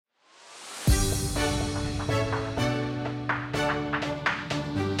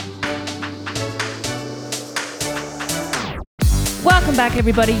Welcome back,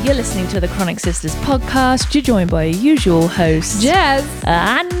 everybody. You're listening to the Chronic Sisters podcast. You're joined by your usual hosts, Jazz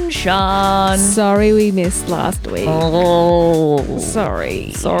and Sean. Sorry we missed last week. Oh,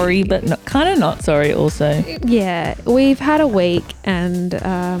 Sorry, but kind of not sorry also. Yeah, we've had a week and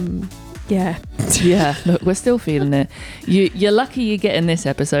yeah. Yeah, look, we're still feeling it. You're lucky you're getting this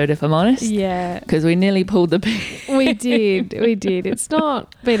episode, if I'm honest. Yeah. Because we nearly pulled the pin. We did. It's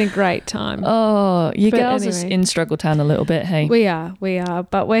not been a great time. Oh, you But girls are anyway. in Struggle Town a little bit, hey? We are.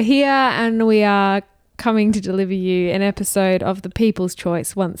 But we're here and we are coming to deliver you an episode of The People's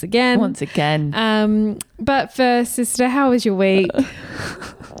Choice once again. But first, sister, how was your week?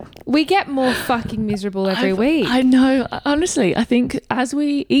 We get more fucking miserable every week. I know. Honestly, I think as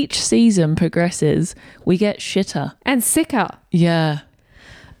each season progresses, we get shitter. And sicker. Yeah.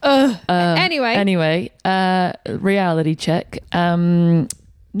 Anyway, reality check.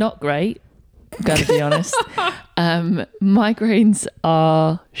 Not great. Gotta be honest. Migraines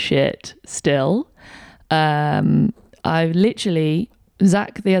are shit still.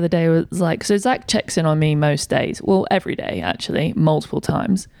 Zach the other day was like, so Zach checks in on me most days. Well, every day, actually, multiple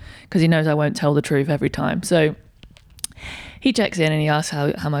times, because he knows I won't tell the truth every time. So he checks in and he asks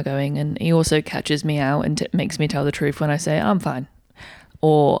how am I going, and he also catches me out and makes me tell the truth when I say I'm fine.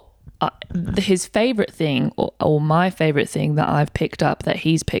 Or his favorite thing, or my favorite thing that I've picked up that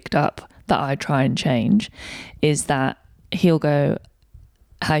he's picked up that I try and change, is that he'll go,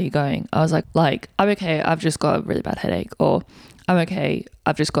 how are you going? I was like, I'm okay, I've just got a really bad headache, or I'm okay,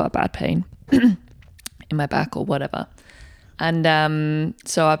 I've just got a bad pain in my back or whatever. And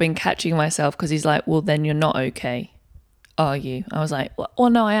so I've been catching myself because he's like, well, then you're not okay, are you? I was like, well,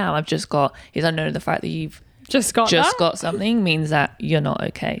 no, I am. He's like, no, the fact that you've just got something means that you're not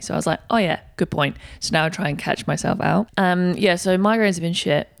okay. So I was like, oh yeah, good point. So now I try and catch myself out. So migraines have been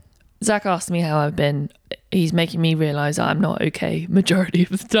shit. Zach asked me how I've been. He's making me realise I'm not okay majority of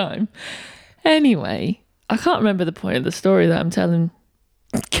the time. Anyway, I can't remember the point of the story that I'm telling.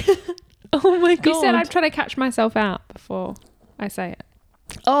 Oh my God. You said I'd try to catch myself out before I say it.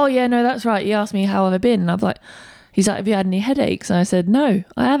 Oh yeah, no, that's right. He asked me how have I been, and he's like, have you had any headaches? And I said, no,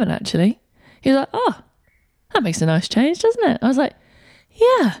 I haven't actually. He's like, oh, that makes a nice change, doesn't it? I was like,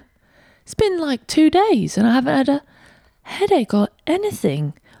 yeah, it's been like 2 days and I haven't had a headache or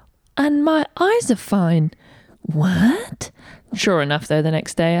anything. And my eyes are fine. What? Sure enough, though, the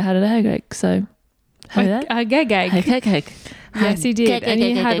next day I had a headache. So, A gag. Yes, you did. And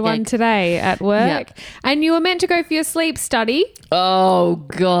you had one today at work. Yep. And you were meant to go for your sleep study. Oh,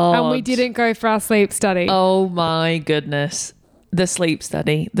 God. And we didn't go for our sleep study. Oh, my goodness. The sleep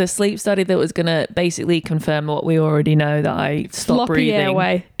study that was going to basically confirm what we already know, that I stop breathing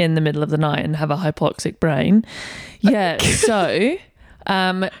airway in the middle of the night and have a hypoxic brain. Yeah. So...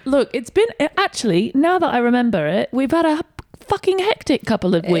 look, it's been actually, now that I remember it, we've had a fucking hectic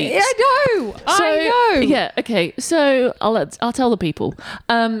couple of weeks. I know. Yeah, okay. So I'll tell the people,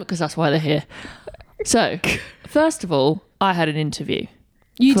 because that's why they're here. So, first of all, I had an interview.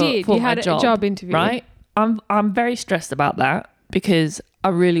 You had a job interview, right? I'm very stressed about that because I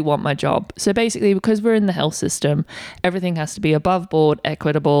really want my job. So basically, because we're in the health system, everything has to be above board,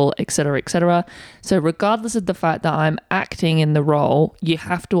 equitable, etc., etc. So regardless of the fact that I'm acting in the role, you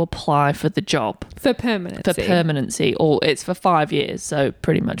have to apply for the job. For permanency. Or it's for 5 years, so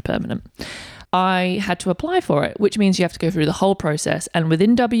pretty much permanent. I had to apply for it, which means you have to go through the whole process. And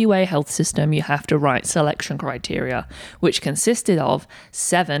within WA health system, you have to write selection criteria, which consisted of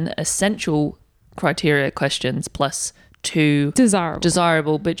 7 essential criteria questions plus 2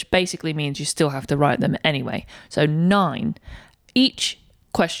 desirable, which basically means you still have to write them anyway. So 9. Each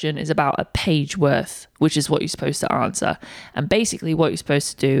question is about a page worth, which is what you're supposed to answer. And basically what you're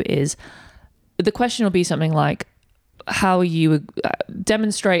supposed to do is, the question will be something like, how you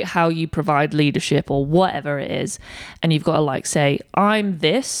demonstrate how you provide leadership or whatever it is. And you've got to say, I'm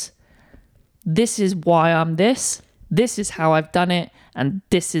this is why I'm this is how I've done it, and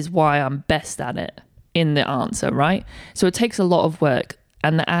this is why I'm best at it in the answer, right? So it takes a lot of work,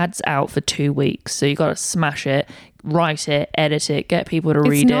 and the ad's out for 2 weeks. So you got to smash it, write it, edit it, get people to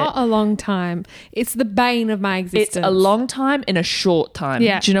read it. It's not a long time. It's the bane of my existence. It's a long time in a short time.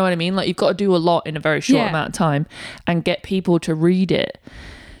 Yeah. Do you know what I mean? You've got to do a lot in a very short amount of time and get people to read it.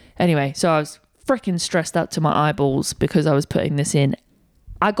 Anyway, so I was freaking stressed out to my eyeballs because I was putting this in.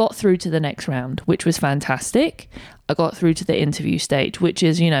 I got through to the next round, which was fantastic. I got through to the interview stage, which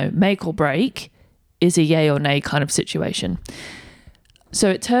is, make or break, is a yay or nay kind of situation.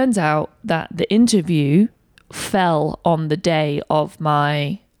 So it turns out that the interview fell on the day of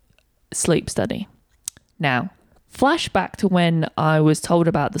my sleep study. Now, flashback to when I was told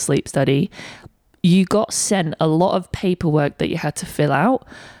about the sleep study. you got sent a lot of paperwork that you had to fill out.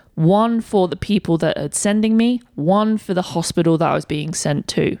 One for the people that are sending me, one for the hospital that I was being sent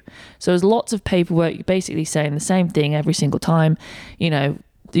to. So there's lots of paperwork. You're basically saying the same thing every single time, you know,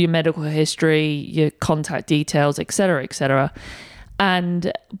 your medical history, your contact details, etc., etc.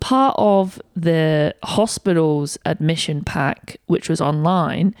 And part of the hospital's admission pack, which was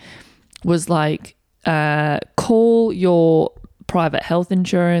online, was like, call your private health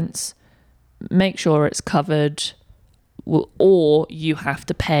insurance, make sure it's covered, or you have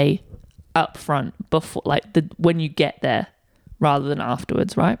to pay up front before, like when you get there rather than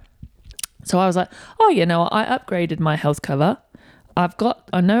afterwards, right? So I was like, oh, you know, I upgraded my health cover.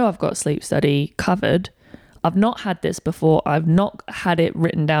 I know I've got sleep study covered. I've not had this before. I've not had it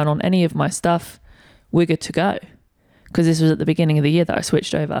written down on any of my stuff. We're good to go. Because this was at the beginning of the year that I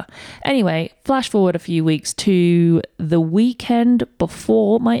switched over. Anyway, flash forward a few weeks to the weekend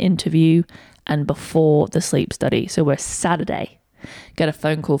before my interview and before the sleep study. So we're Saturday. Get a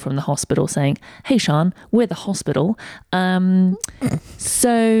phone call from the hospital saying, hey, Sean, we're the hospital.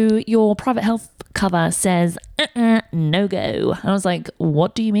 So your private health cover says, no go. And I was like,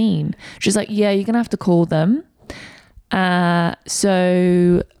 what do you mean? She's like, yeah, you're going to have to call them.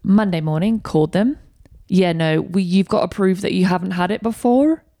 So Monday morning, called them. Yeah, no, you've got to prove that you haven't had it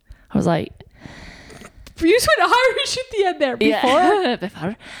before. I was like, you just went Irish at the end there.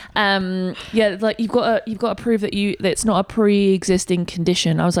 Before. Yeah, like you've got to prove that it's not a pre-existing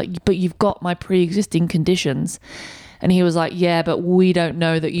condition. I was like, but you've got my pre-existing conditions. And he was like, yeah, but we don't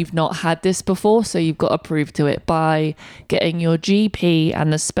know that you've not had this before, so you've got to prove to it by getting your GP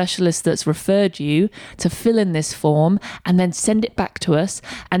and the specialist that's referred you to fill in this form and then send it back to us,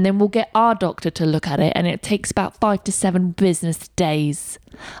 and then we'll get our doctor to look at it, and it takes about 5 to 7 business days.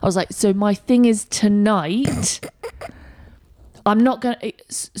 I was like, so my thing is tonight. I'm not going to...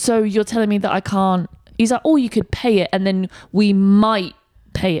 So you're telling me that I can't... He's like, oh, you could pay it, and then we might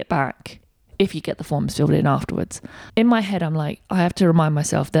pay it back if you get the forms filled in afterwards. In my head, I'm like, I have to remind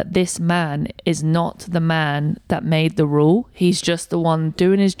myself that this man is not the man that made the rule. He's just the one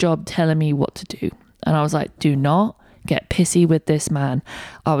doing his job, telling me what to do. And I was like, do not get pissy with this man.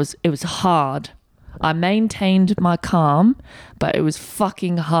 It was hard. I maintained my calm, but it was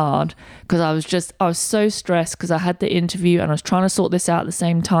fucking hard because I was so stressed because I had the interview and I was trying to sort this out at the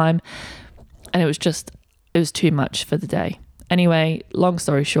same time. And it was too much for the day. Anyway, long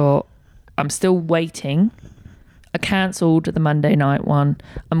story short, I'm still waiting. I cancelled the Monday night one.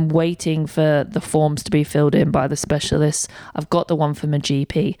 I'm waiting for the forms to be filled in by the specialist. I've got the one from my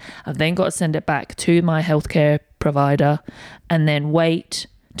GP. I've then got to send it back to my healthcare provider and then wait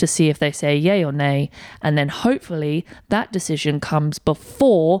to see if they say yay or nay. And then hopefully that decision comes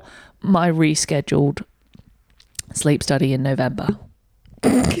before my rescheduled sleep study in November.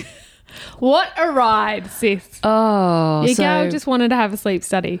 What a ride, sis. Oh, your girl just wanted to have a sleep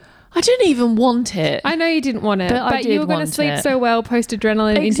study. I didn't even want it. I know you didn't want it, but you were going to sleep so well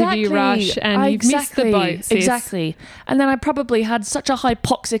post-adrenaline interview rush, and you've missed the boat, sis. Exactly. And then I probably had such a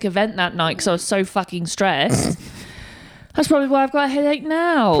hypoxic event that night because I was so fucking stressed. That's probably why I've got a headache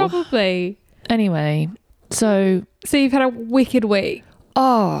now. Probably. Anyway, so you've had a wicked week.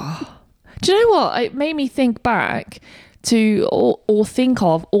 Oh. Do you know what? It made me think back to or think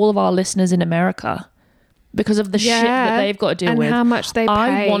of all of our listeners in America. Because of the shit that they've got to deal with. And how much they pay.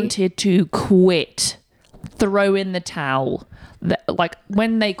 I wanted to quit. Throw in the towel. Like,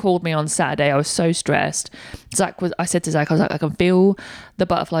 when they called me on Saturday, I was so stressed. I said to Zach, I was like, I can feel the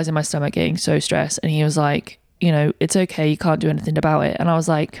butterflies in my stomach getting so stressed. And he was like, you know, it's okay. You can't do anything about it. And I was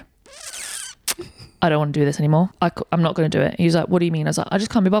like, I don't want to do this anymore. I'm not going to do it. He was like, what do you mean? I was like, I just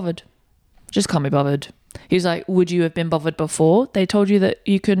can't be bothered. Just can't be bothered. He was like, would you have been bothered before they told you that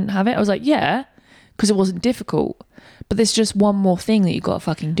you couldn't have it? I was like, yeah. Because it wasn't difficult. But there's just one more thing that you got to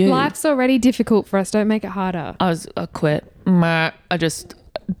fucking do. Life's already difficult for us. Don't make it harder. I quit. I just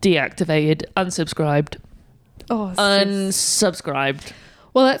deactivated, unsubscribed. Oh, unsubscribed.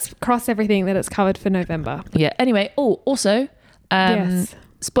 Well, let's cross everything that it's covered for November. Yeah. Anyway, also,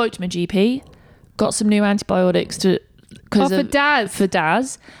 spoke to my GP, got some new antibiotics for Daz. For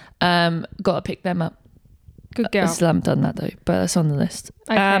Daz. Got to pick them up. Good girl. I still haven't done that though, but that's on the list.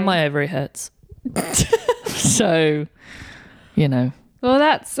 Okay. And my ovary hurts. So, you know. Well,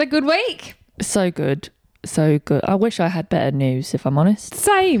 that's a good week. So good. I wish I had better news, if I'm honest.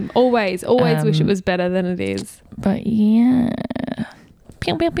 Same. Always wish it was better than it is. But yeah.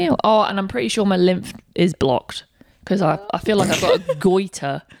 Pew, pew, pew. Oh, and I'm pretty sure my lymph is blocked because I feel like I've got a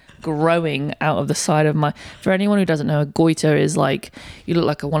goiter growing out of the side of my... For anyone who doesn't know, a goiter is like... You look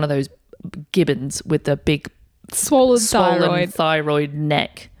like one of those gibbons with the big... Swollen thyroid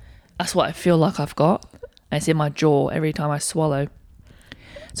neck. That's what I feel like I've got. And it's in my jaw every time I swallow.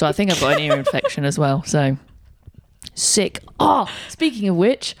 So I think I've got an ear infection as well. So sick. Oh, speaking of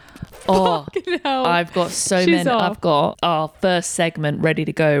which, I've got so many. I've got our first segment ready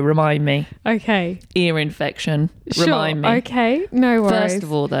to go. Remind me. Okay. Ear infection. Remind me. Okay. No worries. First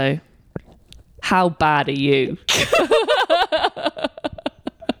of all, though, how bad are you?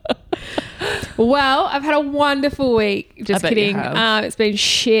 Well, I've had a wonderful week. Just kidding. It's been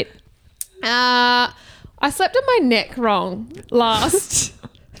shit. I slept on my neck wrong last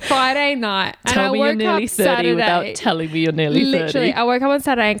Friday night. Tell me you're nearly 30 without telling me you're nearly 30. Literally, I woke up on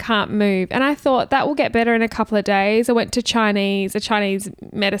Saturday and can't move. And I thought that will get better in a couple of days. I went to a Chinese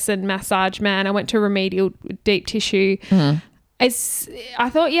medicine massage man. I went to Remedial Deep Tissue. I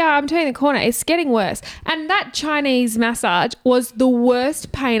thought, I'm turning the corner. It's getting worse. And that Chinese massage was the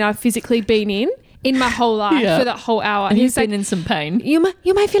worst pain I've physically been in my whole life for that whole hour. And you've been in some pain. You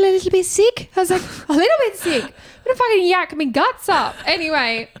might feel a little bit sick. I was like, a little bit sick. I'm gonna fucking yak my guts up.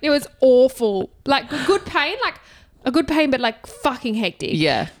 Anyway, it was awful. Like good pain, but like fucking hectic.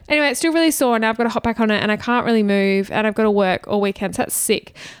 Yeah. Anyway, it's still really sore. Now I've got to hop back on it and I can't really move and I've got to work all weekend. So that's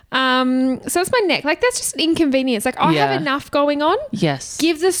sick. So it's my neck. Like that's just an inconvenience. Like I have enough going on. Yes.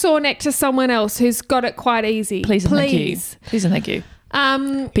 Give the sore neck to someone else who's got it quite easy. Please and thank you. Please and thank you.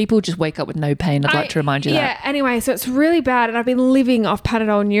 People just wake up with no pain. I'd like to remind you that. Yeah, anyway, so it's really bad and I've been living off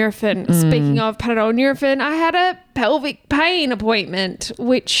Panadol and Nurofen. Speaking of Panadol and Nurofen, I had a pelvic pain appointment,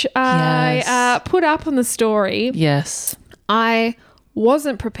 which I put up on the story. Yes. I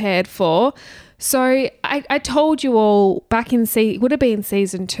wasn't prepared for. So I told you all back in would have been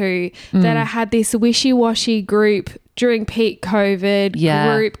season 2 that I had this wishy-washy group during peak COVID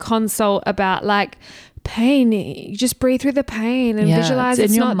group consult about like pain. You just breathe through the pain and visualize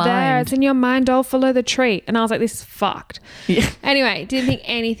it's not there. It's in your mind. Don't follow the tree. And I was like, this is fucked. Yeah. Anyway, didn't think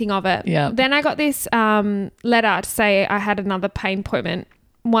anything of it. Yeah. Then I got this letter to say I had another pain appointment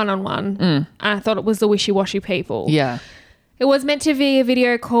one-on-one. And I thought it was the wishy-washy people. Yeah. It was meant to be a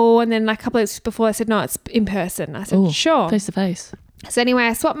video call, and then like a couple of weeks before I said, no, it's in person. I said, sure. Face to face. So anyway,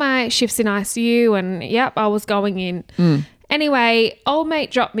 I swapped my shifts in ICU and I was going in. Anyway, old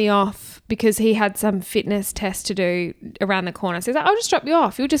mate dropped me off because he had some fitness test to do around the corner. So he's like, I'll just drop you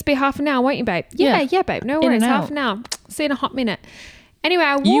off. You'll just be half an hour, won't you, babe? Yeah, babe. No worries. Half an hour. See you in a hot minute.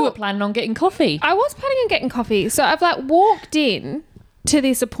 Anyway, you were planning on getting coffee. I was planning on getting coffee. So I've like walked in to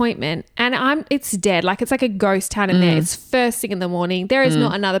this appointment and it's dead. Like it's like a ghost town in there. It's first thing in the morning. There is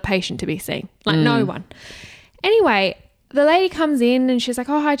not another patient to be seen. Like no one. Anyway, the lady comes in and she's like,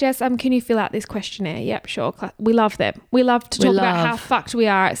 oh, hi, Jess. Can you fill out this questionnaire? Yep, sure. We love them. We love to talk about how fucked we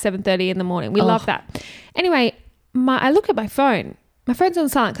are at 7:30 in the morning. We love that. Anyway, I look at my phone. My phone's on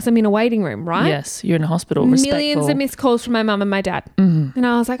silent because I'm in a waiting room, right? Yes, you're in a hospital. Millions of missed calls from my mum and my dad. And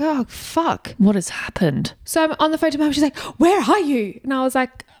I was like, oh, fuck. What has happened? So I'm on the phone to mum. She's like, where are you? And I was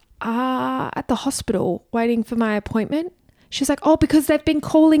like, at the hospital waiting for my appointment. She's like, oh, because they've been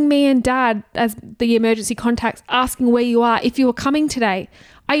calling me and dad as the emergency contacts asking where you are, if you were coming today.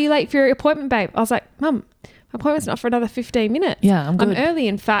 Are you late for your appointment, babe? I was like, Mum, my appointment's not for another 15 minutes. Yeah, I'm good. I'm early,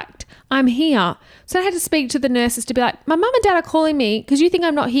 in fact. I'm here. So I had to speak to the nurses to be like, my mum and dad are calling me because you think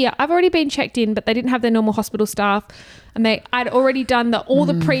I'm not here. I've already been checked in, but they didn't have their normal hospital staff. And I'd already done all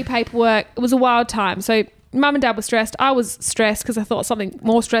the pre-paperwork. It was a wild time. So mum and dad were stressed. I was stressed because I thought something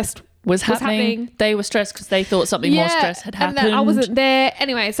more stressed was happening. They were stressed because they thought something more stress had happened. And then I wasn't there.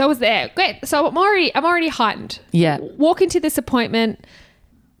 Anyway, so I was there. Great. So I'm already heightened. Yeah. Walk into this appointment.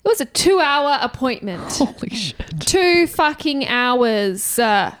 It was a 2-hour appointment. Holy shit. 2 fucking hours.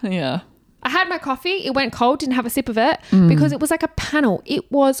 Yeah. I had my coffee. It went cold. Didn't have a sip of it because it was like a panel.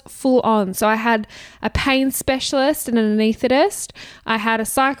 It was full on. So I had a pain specialist and an anaesthetist. I had a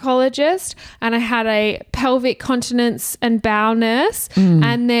psychologist and I had a pelvic continence and bowel nurse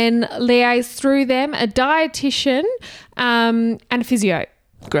and then liaised through them a dietitian and a physio.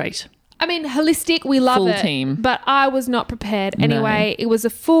 Great. I mean, holistic, we love it. Full team. But I was not prepared. Anyway, It was a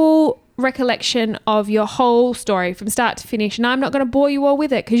full recollection of your whole story from start to finish, and I'm not going to bore you all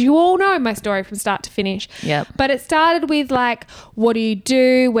with it because you all know my story from start to finish. Yep. But it started with like, what do you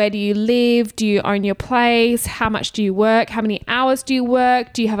do? Where do you live? Do you own your place? How much do you work? How many hours do you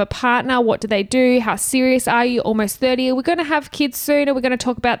work? Do you have a partner? What do they do? How serious are you? Almost 30. Are we going to have kids soon? Are we going to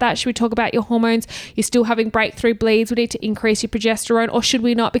talk about that? Should we talk about your hormones? You're still having breakthrough bleeds. We need to increase your progesterone, or should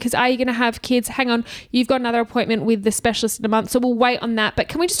we not? Because are you going to have kids? Hang on, you've got another appointment with the specialist in a month, so we'll wait on that. But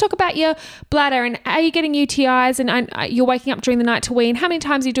can we just talk about your bladder, and are you getting UTIs, and you're waking up during the night to wee, and how many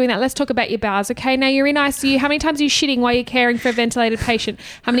times are you doing that? Let's talk about your bowels, okay? Now you're in ICU. How many times are you shitting while you're caring for a ventilated patient?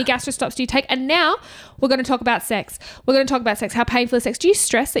 How many gastro stops do you take? And now we're going to talk about sex. We're going to talk about sex. How painful is sex? Do you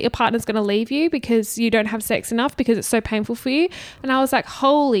stress that your partner's going to leave you because you don't have sex enough because it's so painful for you? And I was like,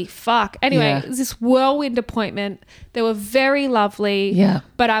 holy fuck. Anyway, it was this whirlwind appointment. They were very lovely. Yeah.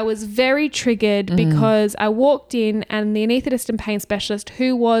 But I was very triggered because I walked in and the anaesthetist and pain specialist,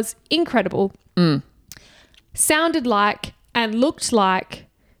 who was incredible, sounded like and looked like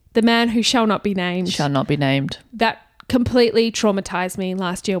the man who shall not be named. Shall not be named. That completely traumatized me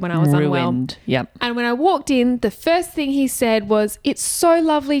last year when I was unwell. Yep. And when I walked in, the first thing he said was, "It's so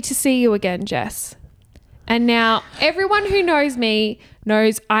lovely to see you again, Jess." And now everyone who knows me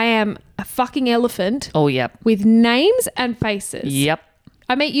knows I am a fucking elephant. Oh, yep. With names and faces. Yep.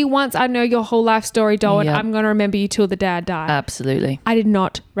 I met you once. I know your whole life story, doll, and I'm going to remember you till the day I die. Absolutely. I did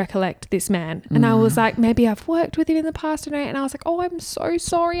not recollect this man. And I was like, maybe I've worked with him in the past. And I was like, oh, I'm so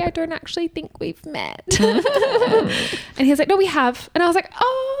sorry. I don't actually think we've met. And he was like, no, we have. And I was like,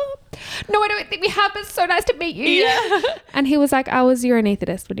 oh, no, I don't think we have. It's so nice to meet you. Yeah. And he was like, I was your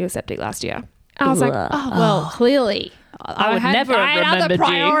anaesthetist when you were septic last year. And I was like, oh, well, clearly. I had other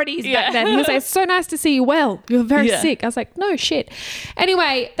priorities back then. He was like, it's so nice to see you well. You're very sick. I was like, no shit.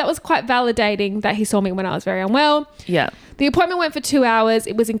 Anyway, that was quite validating that he saw me when I was very unwell. Yeah. The appointment went for 2 hours.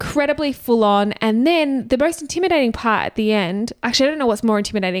 It was incredibly full on. And then the most intimidating part at the end, actually, I don't know what's more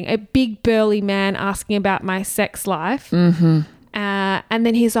intimidating, a big burly man asking about my sex life. And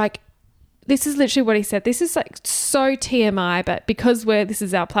then he's like, this is literally what he said. This is like so TMI, but because this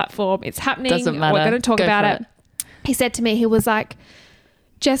is our platform, it's happening. Doesn't matter. We're going to talk about it. He said to me, he was like,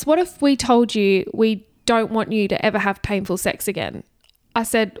 Jess, what if we told you we don't want you to ever have painful sex again? I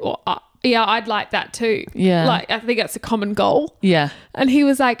said, yeah, I'd like that too. Yeah. Like, I think that's a common goal. Yeah. And he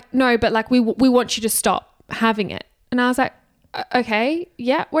was like, no, but like we want you to stop having it. And I was like, okay,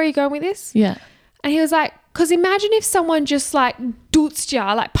 yeah, where are you going with this? Yeah. And he was like, because imagine if someone just like dootsed you,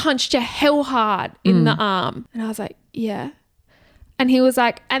 like punched you hell hard in the arm. And I was like, yeah. And he was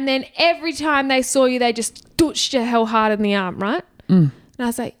like, and then every time they saw you, they just dooched you hell hard in the arm, right? And I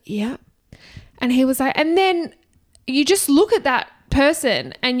was like, yeah. And he was like, and then you just look at that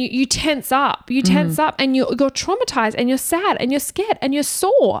person and you tense up. You tense up and you're traumatized and you're sad and you're scared and you're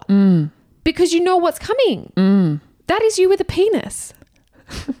sore because you know what's coming. That is you with a penis.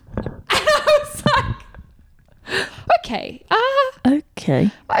 And I was like, okay.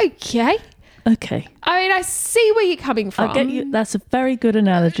 Okay. I mean, I see where you're coming from. I get you. That's a very good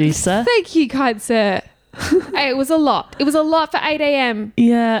analogy, sir. Thank you, kind sir. Hey, it was a lot. It was a lot for 8 a.m.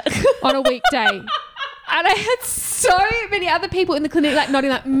 Yeah. On a weekday. And I had so many other people in the clinic like nodding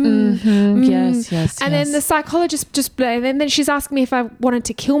like, Yes. And then the psychologist and then she's asking me if I wanted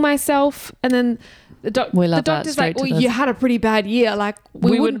to kill myself. And then the doctor's like, well, you had a pretty bad year. Like,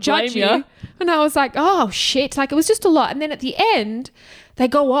 we wouldn't judge you. And I was like, oh, shit. Like, it was just a lot. And then at the end, they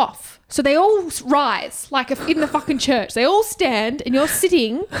go off. So they all rise, like in the fucking church. They all stand and you're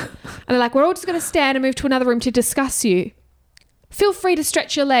sitting and they're like, we're all just going to stand and move to another room to discuss you. Feel free to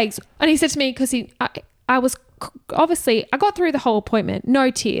stretch your legs. And he said to me, because I was obviously, I got through the whole appointment.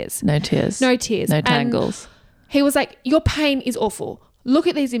 No tears. No tangles. And he was like, your pain is awful. Look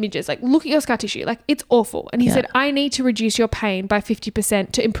at these images. Like, look at your scar tissue. Like, it's awful. And he said, I need to reduce your pain by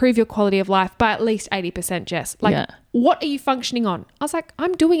 50% to improve your quality of life by at least 80%, Jess. Like, what are you functioning on? I was like,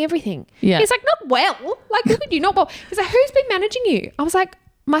 I'm doing everything. Yeah. He's like, not well. Like, look at you, not well. He's like, who's been managing you? I was like,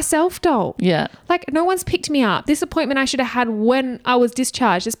 myself, doll. Yeah. Like, no one's picked me up. This appointment I should have had when I was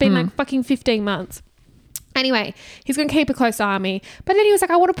discharged. It's been like fucking 15 months. Anyway, he's going to keep a close eye on me. But then he was like,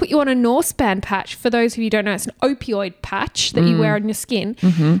 I want to put you on a Norspan patch. For those of you who don't know, it's an opioid patch that you wear on your skin.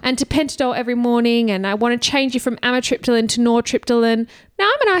 And tapentadol every morning. And I want to change you from amitriptyline to nortriptyline. Now,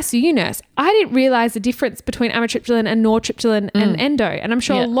 I'm an ICU nurse. I didn't realise the difference between amitriptyline and nortriptyline and endo. And I'm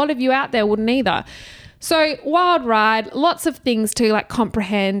sure a lot of you out there wouldn't either. So wild ride, lots of things to like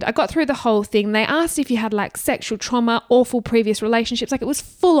comprehend. I got through the whole thing. They asked if you had like sexual trauma, awful previous relationships. Like, it was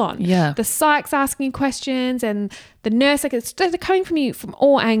full on. Yeah. The psych's asking questions and the nurse, like, they're coming from you from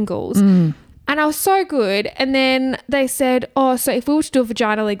all angles. And I was so good. And then they said, oh, so if we were to do a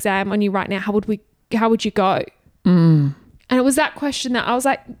vaginal exam on you right now, how would you go? And it was that question that I was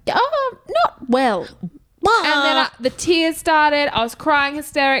like, oh, not well. And then the tears started. I was crying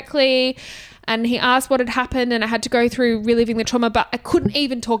hysterically. and he asked what had happened, and I had to go through reliving the trauma, but I couldn't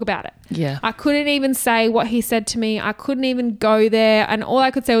even talk about it. Yeah. I couldn't even say what he said to me. I couldn't even go there, and all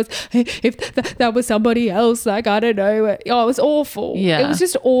I could say was, hey, if that was somebody else, like, I don't know. Oh, it was awful. Yeah. It was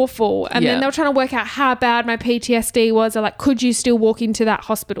just awful. And then they were trying to work out how bad my PTSD was. They're like, could you still walk into that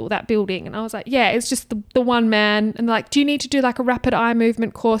hospital, that building? And I was like, yeah, it's just the one man. And they're like, do you need to do like a rapid eye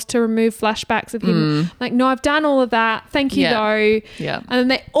movement course to remove flashbacks of him? I'm like, no, I've done all of that. Thank you, though. Yeah. And then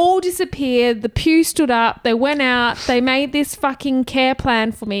they all disappeared. The pew stood up. They went out. They made this fucking care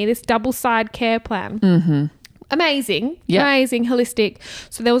plan for me, this double-side care plan. Mm-hmm. Amazing, holistic.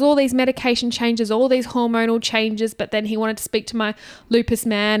 So there was all these medication changes, all these hormonal changes, but then he wanted to speak to my lupus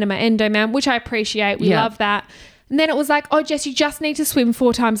man and my endo man, which I appreciate. We love that. And then it was like, oh, Jess, you just need to swim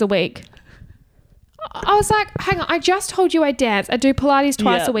 4 times a week. I was like, hang on, I just told you I dance. I do Pilates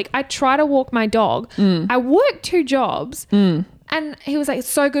twice a week. I try to walk my dog. I work 2 jobs. And he was like, it's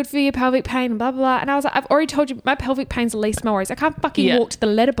so good for your pelvic pain and blah, blah, blah. And I was like, I've already told you my pelvic pain's the least of my worries. I can't fucking walk to the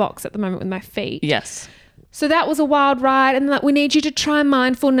letterbox at the moment with my feet. Yes. So that was a wild ride. And like, we need you to try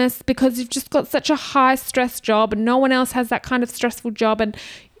mindfulness because you've just got such a high stress job and no one else has that kind of stressful job. And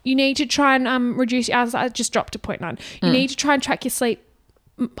you need to try and reduce your hours. I just dropped to 0.9. You need to try and track your sleep.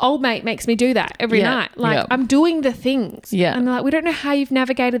 Old mate makes me do that every night. Like I'm doing the things. Yeah. And they're like, we don't know how you've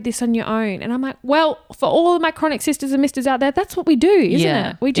navigated this on your own. And I'm like, well, for all of my chronic sisters and misters out there, that's what we do, isn't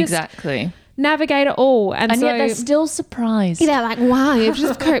it? We just navigate it all. And so, yet they're still surprised. They're like, wow, you've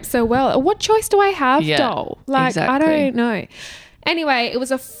just coped so well. What choice do I have, doll? Like, I don't know. Anyway, it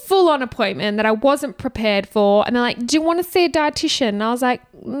was a full-on appointment that I wasn't prepared for. And they're like, do you want to see a dietitian? And I was like,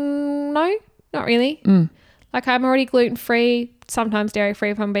 no, not really. Like, I'm already gluten-free, sometimes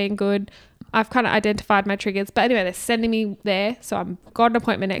dairy-free if I'm being good. I've kind of identified my triggers. But anyway, they're sending me there. So I've got an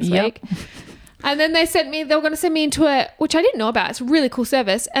appointment next week. And then they were going to send me into which I didn't know about. It's a really cool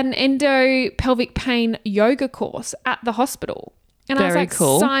service, an endo pelvic pain yoga course at the hospital. And I was like,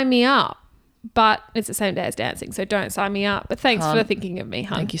 sign me up. But it's the same day as dancing, so don't sign me up. But thanks for thinking of me,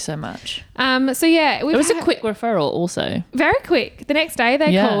 hun. Thank you so much. So yeah, it was a quick referral also. Very quick. The next day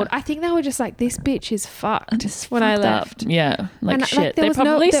they called. I think they were just like, this bitch is fucked when I left. Yeah, like shit. They're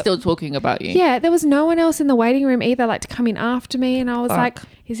probably still talking about you. Yeah, there was no one else in the waiting room either, like to come in after me. And I was like,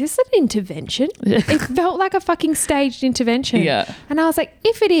 is this an intervention? It felt like a fucking staged intervention. Yeah. And I was like,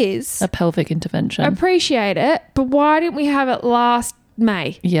 if it is. A pelvic intervention. Appreciate it. But why didn't we have it last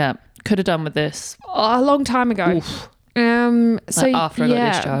May? Yeah. Could have done with this a long time ago. So after I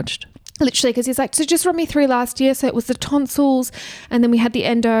got discharged, literally, because he's like, so just run me through last year. So it was the tonsils, and then we had the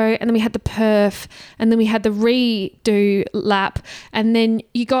endo, and then we had the perf, and then we had the redo lap, and then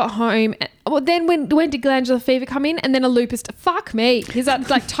you got home. Well, then when did glandular fever come in, and then a lupus? Fuck me. He's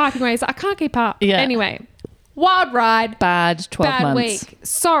like typing away. He's like, I can't keep up. Yeah. Anyway. Wild ride. Bad 12 months. Week.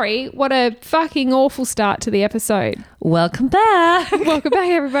 Sorry, what a fucking awful start to the episode. Welcome back. Welcome back,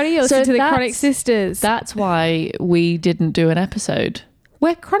 everybody. You're listening to the Chronic Sisters. That's why we didn't do an episode.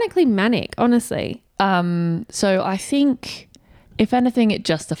 We're chronically manic, honestly. So I think, if anything, it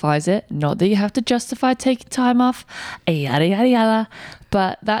justifies it. Not that you have to justify taking time off, yada, yada, yada.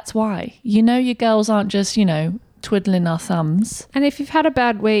 But that's why. You know your girls aren't just, twiddling our thumbs. And if you've had a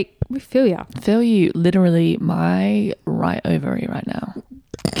bad week, we feel you. Feel you. Literally, my right ovary right now.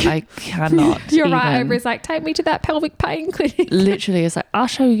 I cannot. Your right ovary is like, take me to that pelvic pain clinic. Literally, it's like, I'll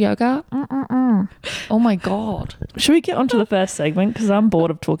show you yoga. Oh my God. Should we get onto the first segment? Because I'm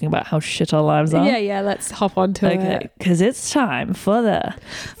bored of talking about how shit our lives are. Yeah, let's hop onto it. Okay, because it's time for the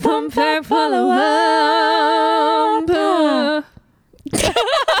Fun Fact Follow Up.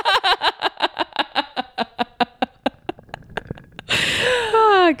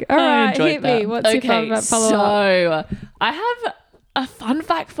 All right, hit me. What's your fun fact follow up? So I have a fun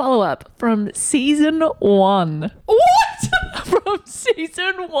fact follow up from season 1. What? From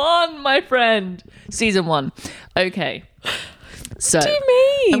season 1, my friend. Season 1. Okay. So, what do you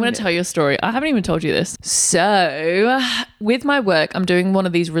mean? I'm going to tell you a story. I haven't even told you this. So, with my work, I'm doing one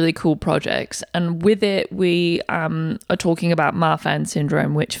of these really cool projects. And with it, we are talking about Marfan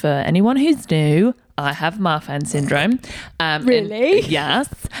syndrome, which for anyone who's new, I have Marfan syndrome. Really? Yes.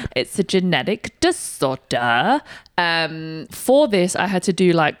 It's a genetic disorder. For this, I had to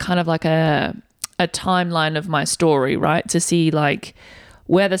do kind of a timeline of my story, right? To see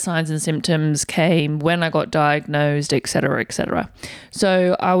where the signs and symptoms came, when I got diagnosed, et cetera, et cetera.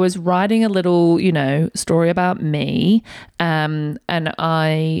 So I was writing a little, story about me, and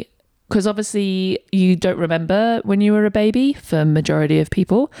I because obviously you don't remember when you were a baby for majority of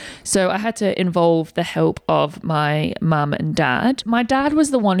people. So I had to involve the help of my mum and dad. My dad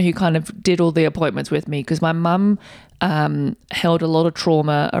was the one who kind of did all the appointments with me because my mum held a lot of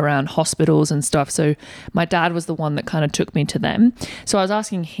trauma around hospitals and stuff. So my dad was the one that kind of took me to them. So I was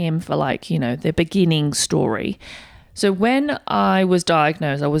asking him for like, you know, the beginning story. So when I was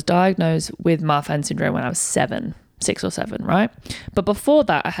diagnosed with Marfan syndrome when I was 6 or 7, right? But before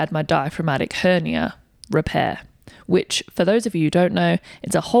that, I had my diaphragmatic hernia repair, which for those of you who don't know,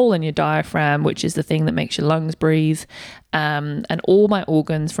 it's a hole in your diaphragm, which is the thing that makes your lungs breathe. And all my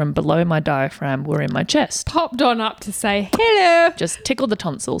organs from below my diaphragm were in my chest. Popped on up to say hello. Just tickled the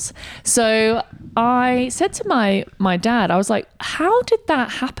tonsils. So I said to my dad, I was like, how did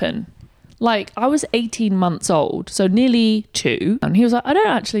that happen? Like, I was 18 months old, so nearly 2. And he was like, I don't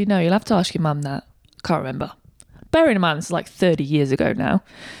actually know. You'll have to ask your mum that. Can't remember. Bearing in mind, this is like 30 years ago now.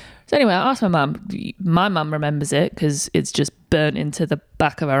 So anyway, I asked my mum. My mum remembers it because it's just burnt into the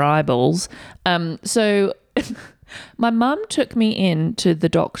back of her eyeballs. So my mum took me in to the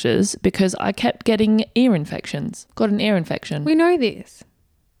doctors because I kept getting ear infections. Got an ear infection. We know this.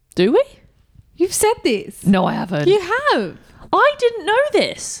 Do we? You've said this. No, I haven't. You have. I didn't know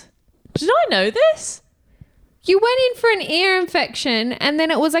this. Did I know this? You went in for an ear infection and then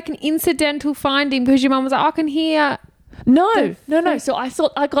it was like an incidental finding because your mum was like, I can hear. No. So I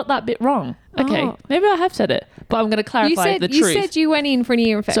thought I got that bit wrong. Okay, maybe I have said it, but I'm going to clarify the truth. You said you went in for an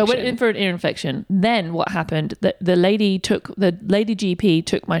ear infection. So I went in for an ear infection. Then what happened? The lady GP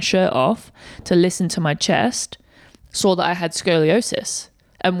took my shirt off to listen to my chest, saw that I had scoliosis,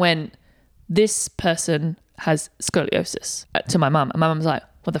 and went, "This person has scoliosis," to my mum. And my mum's like,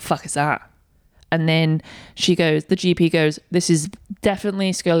 "What the fuck is that?" And then the GP goes, "This is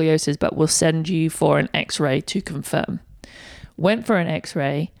definitely scoliosis, but we'll send you for an x-ray to confirm." Went for an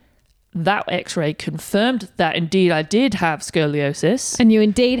x-ray. That x-ray confirmed that indeed I did have scoliosis. And you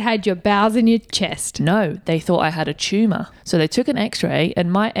indeed had your bowels in your chest. No, they thought I had a tumour. So they took an x-ray,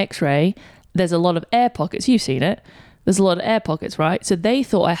 and my x-ray, there's a lot of air pockets. You've seen it. There's a lot of air pockets, right? So they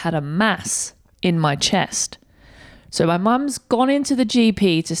thought I had a mass in my chest. So my mum's gone into the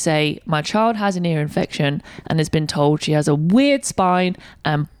GP to say my child has an ear infection and has been told she has a weird spine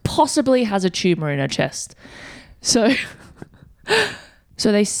and possibly has a tumour in her chest. So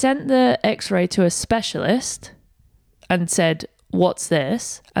they sent the x-ray to a specialist and said, "What's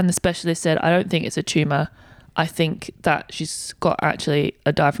this?" And the specialist said, "I don't think it's a tumour. I think that she's got actually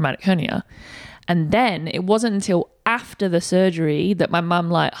a diaphragmatic hernia." And then it wasn't until after the surgery that my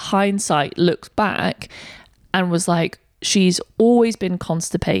mum, like hindsight, looks back and was like, she's always been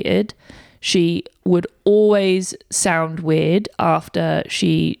constipated. She would always sound weird after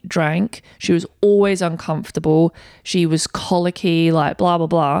she drank. She was always uncomfortable. She was colicky, like blah, blah,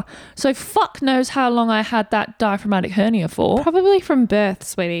 blah. So fuck knows how long I had that diaphragmatic hernia for. Probably from birth,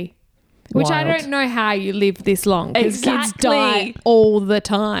 sweetie. Which Wild. I don't know how you live this long. Because Exactly. kids die all the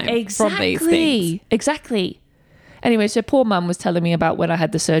time from these things. Exactly. Anyway, so poor mum was telling me about when I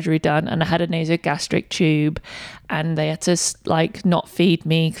had the surgery done and I had a nasogastric tube and they had to like not feed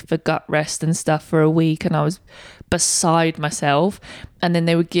me for gut rest and stuff for a week, and I was beside myself. And then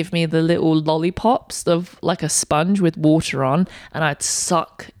they would give me the little lollipops of like a sponge with water on, and I'd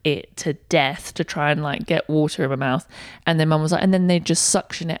suck it to death to try and like get water in my mouth. And then mum was like, and then they just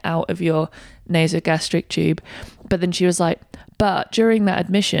suction it out of your nasogastric tube. But then she was like, but during that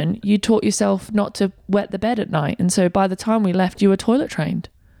admission, you taught yourself not to wet the bed at night. And so by the time we left, you were toilet trained.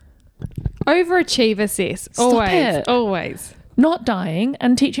 Overachiever, sis. Always. Not dying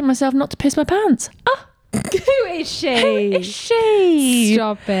and teaching myself not to piss my pants. Who is she? Who is she?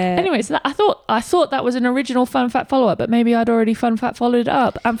 Stop it. Anyway, so I thought that was an original fun fact follow-up, but maybe I'd already fun fact followed it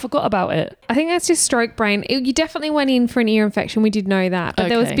up and forgot about it. I think that's just stroke brain. You definitely went in for an ear infection. We did know that. But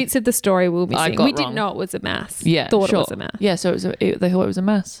there was bits of the story we were missing. We didn't know it was a mass. Yeah, Thought it was a mass. Yeah, so they thought it was a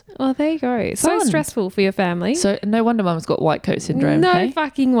mass. Well, there you go. So Fun. stressful for your family. So no wonder mum's got white coat syndrome. No hey?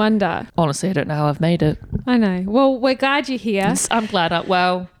 fucking wonder. Honestly, I don't know how I've made it. I know. Well, we're glad you're here. I'm glad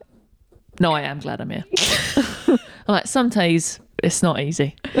no, I am glad I'm here. I'm like, some days it's not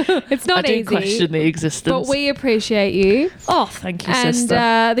easy. It's not easy. I do question the existence. But we appreciate you. Oh, thank you, and, sister.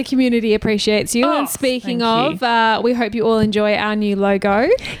 And the community appreciates you. Oh, and speaking thank of, we hope you all enjoy our new logo.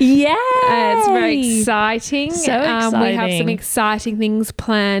 Yeah. It's very exciting. So exciting. We have some exciting things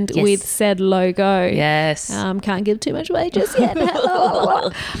planned with said logo. Yes. Can't give too much away just yet.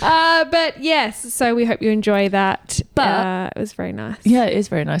 But yes, so we hope you enjoy that. But it was very nice. Yeah, it is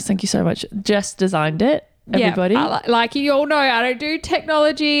very nice. Thank you so much. Jess designed it. everybody. Like you all know, I don't do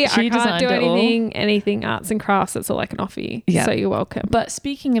technology. I can't do anything arts and crafts. That's all I can offer you. Yeah. So you're welcome. But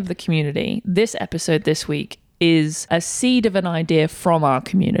speaking of the community, this episode this week is a seed of an idea from our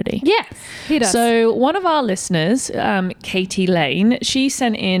community. Yes, hit us. So one of our listeners, Katie Lane, she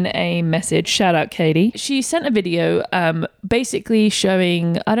sent in a message. Shout out, Katie. She sent a video basically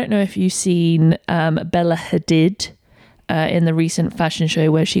showing, I don't know if you've seen Bella Hadid in the recent fashion show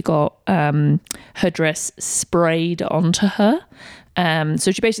where she got her dress sprayed onto her.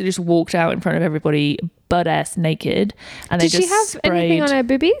 So she basically just walked out in front of everybody butt ass naked. And Did she have anything on her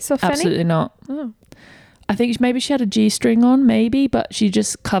boobies or fanny? Absolutely not. Oh. I think maybe she had a G-string on, maybe, but she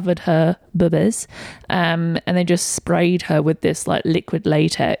just covered her boobies, and they just sprayed her with this like liquid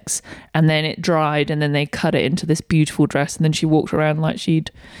latex, and then it dried, and then they cut it into this beautiful dress, and then she walked around like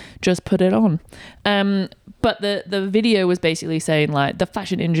she'd just put it on. But the video was basically saying like the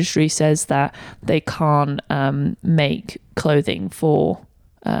fashion industry says that they can't make clothing for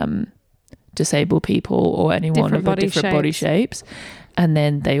disabled people or anyone with different body shapes. And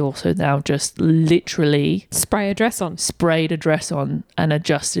then they also now just literally sprayed a dress on and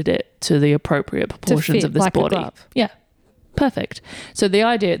adjusted it to the appropriate proportions of this like body. Yeah, perfect. So the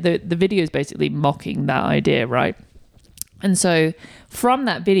idea, the video is basically mocking that idea, right? And so from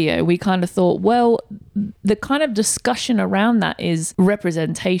that video, we kind of thought, well, the kind of discussion around that is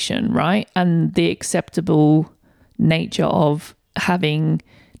representation, right? And the acceptable nature of having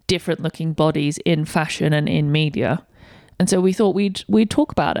different looking bodies in fashion and in media. And so we thought we'd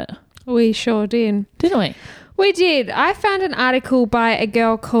talk about it. We sure did. Didn't we? We did. I found an article by a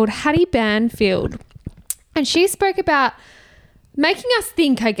girl called Hattie Banfield. And she spoke about making us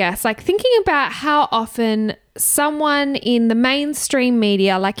think, I guess, like thinking about how often someone in the mainstream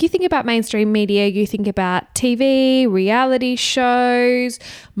media, like you think about mainstream media, you think about TV, reality shows,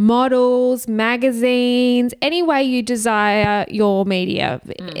 models, magazines, any way you desire your media,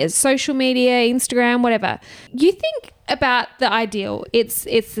 social media, Instagram, whatever. You think about the ideal. It's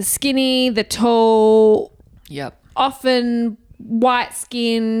the skinny, the tall, often white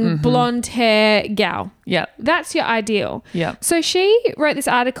skin, blonde hair gal. Yeah. That's your ideal. Yeah. So she wrote this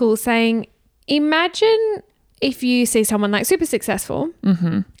article saying, imagine if you see someone like super successful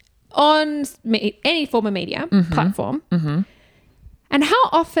on any form of media platform and how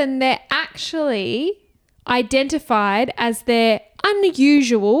often they're actually identified as their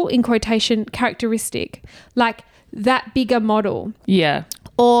unusual, in quotation, characteristic, like that bigger model. Yeah.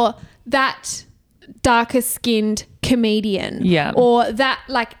 Or that darker skinned comedian. Yeah. Or that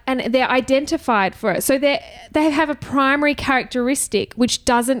and they're identified for it. So they have a primary characteristic which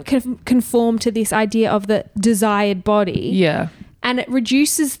doesn't conform to this idea of the desired body. Yeah. And it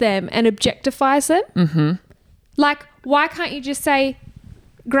reduces them and objectifies them. Mm-hmm. Like, why can't you just say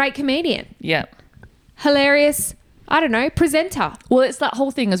great comedian? Yeah. Hilarious, I don't know, presenter. Well, it's that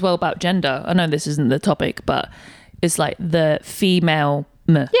whole thing as well about gender. I know this isn't the topic, but it's like the female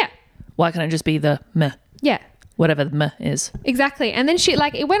meh. Yeah. Why can't it just be the meh? Yeah. Whatever the meh is. Exactly. And then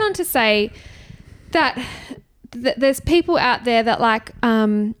it went on to say that there's people out there that like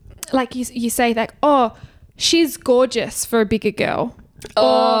you say like, oh, she's gorgeous for a bigger girl.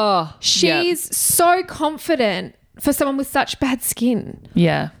 Oh. Or she's so confident for someone with such bad skin.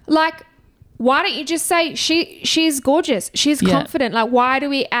 Yeah. Like, why don't you just say she's gorgeous, she's confident? Like, why do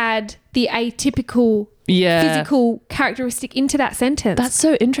we add the atypical physical characteristic into that sentence? That's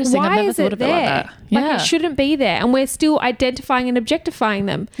so interesting. Why I've never is thought it of it there? like that. Yeah. Like, it shouldn't be there, and we're still identifying and objectifying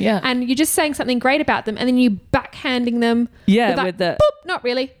them. Yeah. And you're just saying something great about them, and then you backhanding them. Yeah, with the boop, not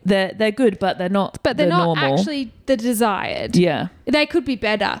really. They're good, but they're not. But they're not normal. actually the desired. Yeah. They could be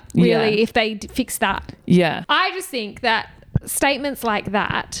better, really, if they fix that. Yeah. I just think that statements like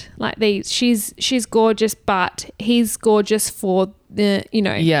that, like these, she's gorgeous, but he's gorgeous for the,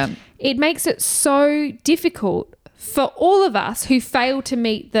 it makes it so difficult for all of us who fail to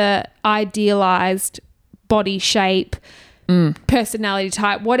meet the idealized body shape, personality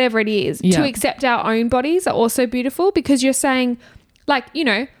type, whatever it is, to accept our own bodies are also beautiful, because you're saying like,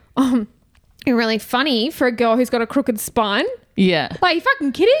 you're really funny for a girl who's got a crooked spine. Yeah. Like, you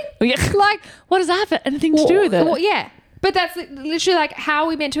fucking kidding? Yeah. Like, what does that have anything to do with it? Well, yeah. But that's literally like, how are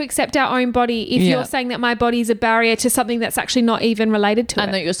we meant to accept our own body if you're saying that my body is a barrier to something that's actually not even related to it?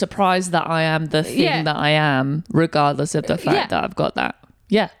 And that you're surprised that I am the thing that I am, regardless of the fact that I've got that.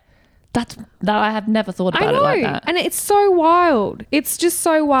 Yeah. That I have never thought about it like that. And it's so wild. It's just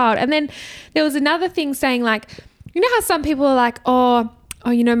so wild. And then there was another thing saying like, you know how some people are like, oh,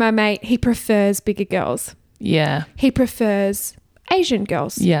 my mate, he prefers bigger girls. Yeah. He prefers Asian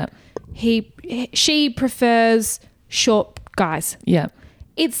girls. Yeah. She prefers short guys. Yeah.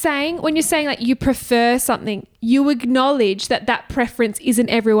 it's saying, when you're saying like you prefer something, you acknowledge that that preference isn't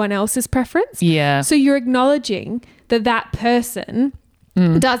everyone else's preference. Yeah. So you're acknowledging that that person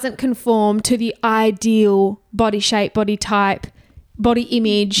doesn't conform to the ideal body shape, body type, body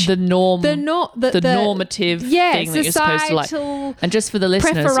image, the normative thing that you're supposed to like. And just for the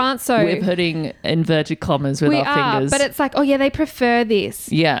listeners, we're putting inverted commas with our fingers. But it's like, oh yeah, they prefer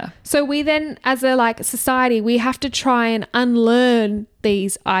this. Yeah. So we then, as a like society, we have to try and unlearn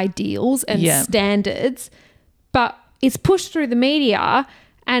these ideals and standards, but it's pushed through the media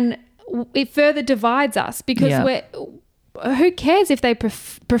and it further divides us because who cares if they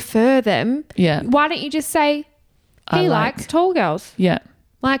prefer them? Yeah. Why don't you just say, he likes tall girls. Yeah.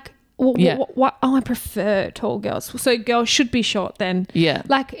 Like, what? Oh, I prefer tall girls. So girls should be short then. Yeah.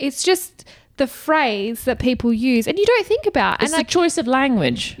 Like, it's just the phrase that people use and you don't think about. It's and like, the choice of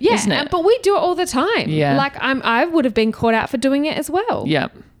language, isn't it? But we do it all the time. Yeah. Like, I would have been caught out for doing it as well. Yeah.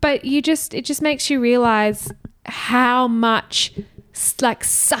 But it just makes you realise how much like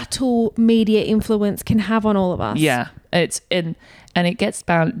subtle media influence can have on all of us. Yeah. And it gets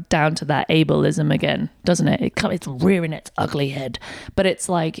down to that ableism again, doesn't it? It's rearing its ugly head. But it's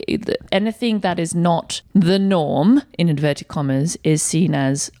like anything that is not the norm, in inverted commas, is seen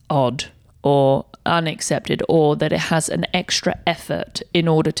as odd or unaccepted, or that it has an extra effort in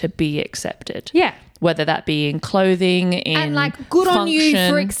order to be accepted. Yeah. Whether that be in clothing, in and like good function. On you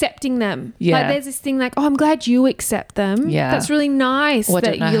for accepting them. Yeah. Like there's this thing like, oh, I'm glad you accept them. Yeah. That's really nice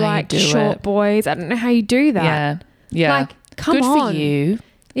that you like short boys. I don't know how you do that. Yeah. Yeah. Like, come good on. for you.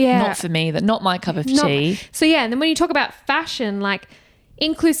 Yeah. Not for me. Not my cup of tea. So yeah, and then when you talk about fashion, like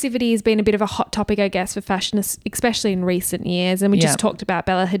inclusivity has been a bit of a hot topic, I guess, for fashion, especially in recent years. And we just talked about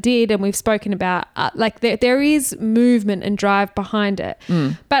Bella Hadid, and we've spoken about like there is movement and drive behind it.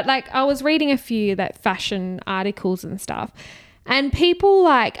 But like I was reading a few like fashion articles and stuff, and people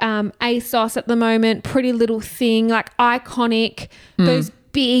like ASOS at the moment, Pretty Little Thing, like Iconic, those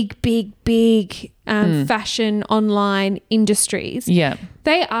big fashion online industries. Yeah.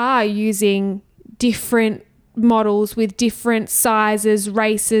 They are using different models with different sizes,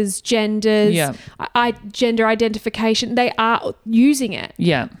 races, genders, gender identification. They are using it.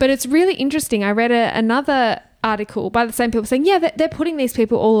 Yeah. But it's really interesting. I read another article by the same people saying, they're putting these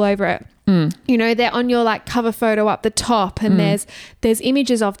people all over it. You know, they're on your like cover photo up the top and there's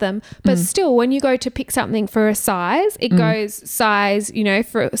images of them. But still, when you go to pick something for a size, it goes size, you know,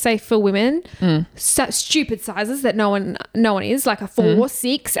 for women, stupid sizes that no one is, like a 4,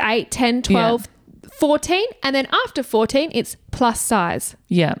 6, 8, 10, 12, 14. And then after 14, it's plus size.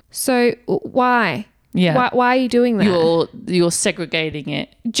 Yeah. So why? Yeah. Why are you doing that? You're segregating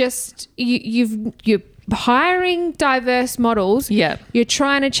it. Just you're hiring diverse models. Yeah. You're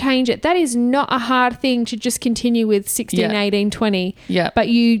trying to change it. That is not a hard thing to just continue with 16, 18, 20. Yeah. But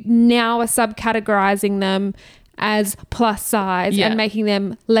you now are subcategorizing them as plus size and making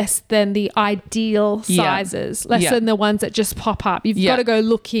them less than the ideal sizes, less than the ones that just pop up. You've got to go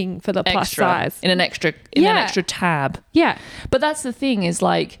looking for the plus size in an extra tab. Yeah. But that's the thing, is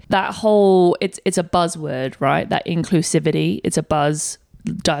like that whole, it's a buzzword, right? That inclusivity, it's a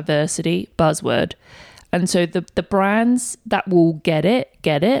diversity buzzword. And so the brands that will get it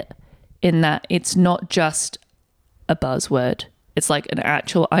in that it's not just a buzzword. It's like an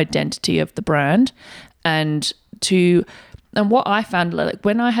actual identity of the brand. And what I found, like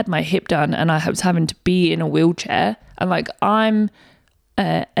when I had my hip done and I was having to be in a wheelchair, and like I'm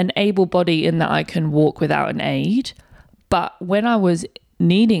an able body in that I can walk without an aid, but when I was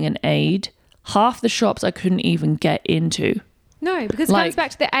needing an aid, half the shops I couldn't even get into. No, because it comes back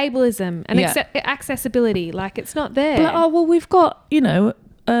to the ableism and accessibility. Like it's not there. But, we've got, you know,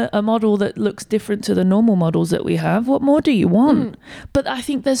 a model that looks different to the normal models that we have. What more do you want? But I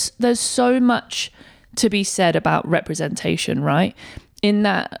think there's so much to be said about representation, right? In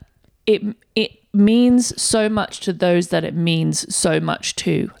that it means so much to those that it means so much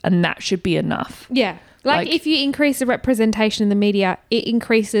to, and that should be enough. Yeah. Like if you increase the representation in the media, it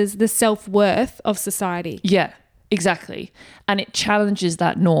increases the self-worth of society. Yeah. Exactly. And it challenges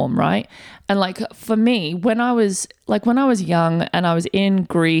that norm, right? And like for me, when I was young and I was in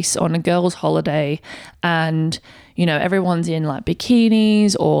Greece on a girls' holiday, and you know, everyone's in like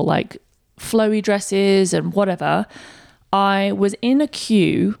bikinis or like flowy dresses and whatever, I was in a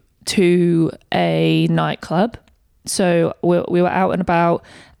queue to a nightclub. So we were out and about,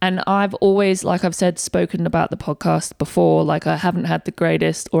 and I've always, like I've said, spoken about the podcast before, like I haven't had the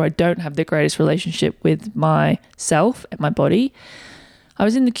greatest, or I don't have the greatest relationship with myself and my body. I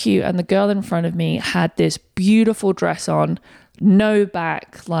was in the queue and the girl in front of me had this beautiful dress on, no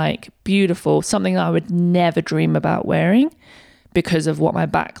back, like beautiful, something I would never dream about wearing. because of what my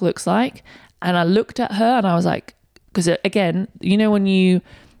back looks like. And I looked at her and I was like, because again, you know, when you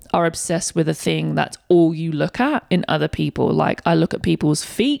are obsessed with a thing, that's all you look at in other people. Like I look at people's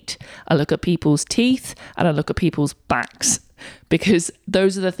feet, I look at people's teeth, and I look at people's backs, because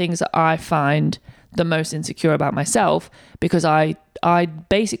those are the things that I find the most insecure about myself, because I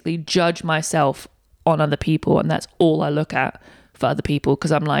basically judge myself on other people, and that's all I look at for other people,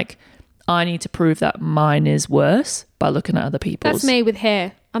 because I'm like, I need to prove that mine is worse by looking at other people's. That's me with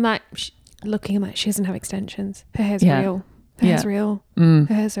hair. I'm like, looking, I'm like, she doesn't have extensions. Her hair's real. Her hair's real. Her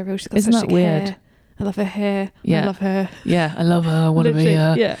hair's so real. She's got Isn't such that thick weird? hair. I love her hair. Yeah. I love her. Yeah, I love her. I want to be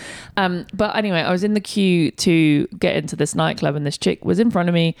her. Yeah. But anyway, I was in the queue to get into this nightclub, and this chick was in front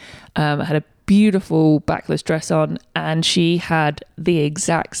of me. I had a beautiful backless dress on, and she had the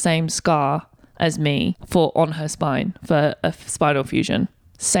exact same scar as me on her spine for a spinal fusion.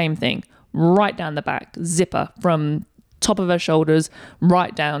 Same thing, right down the back, zipper from top of her shoulders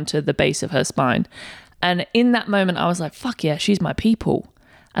right down to the base of her spine. And in that moment I was like, fuck yeah, she's my people.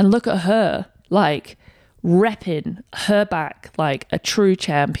 And look at her, like repping her back like a true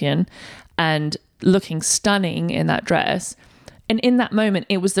champion and looking stunning in that dress. And in that moment,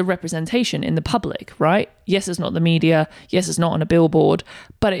 it was the representation in the public, right? Yes, it's not the media. Yes, it's not on a billboard,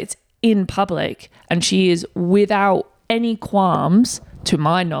 but it's in public. And she is, without any qualms, to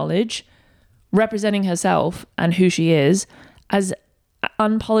my knowledge, representing herself and who she is as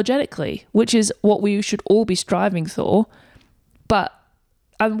unapologetically, which is what we should all be striving for. But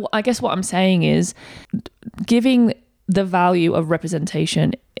I guess what I'm saying is giving the value of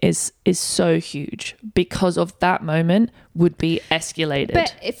representation is so huge, because of that moment would be escalated.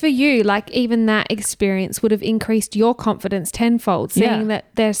 But for you, like even that experience would have increased your confidence tenfold, seeing that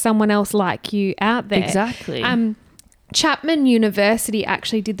there's someone else like you out there. Exactly. Chapman University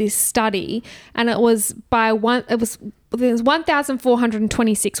actually did this study, and there was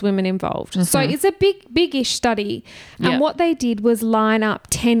 1,426 women involved. Mm-hmm. So it's a big-ish study. And what they did was line up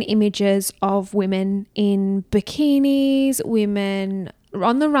 10 images of women in bikinis, women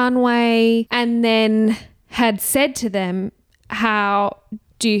on the runway, and then had said to them, how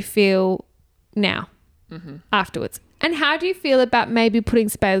do you feel now afterwards? And how do you feel about maybe putting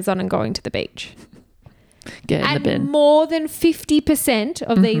spades on and going to the beach? Get in the bin. More than 50%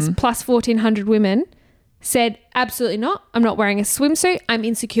 of these plus 1,400 women said, absolutely not. I'm not wearing a swimsuit. I'm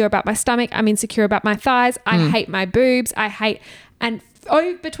insecure about my stomach. I'm insecure about my thighs. I hate my boobs. And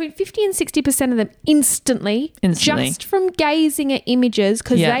between 50 and 60% of them instantly, just from gazing at images,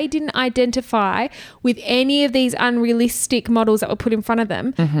 because they didn't identify with any of these unrealistic models that were put in front of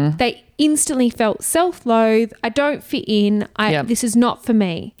them, they instantly felt self-loathe. I don't fit in. This is not for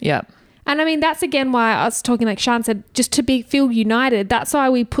me. Yeah. And I mean, that's again why I was talking, like Sian said, just to feel united. That's why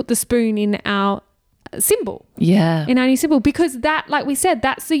we put the spoon in our symbol. Yeah. In our new symbol, because that, like we said,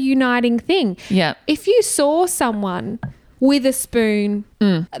 that's the uniting thing. Yeah. If you saw someone with a spoon,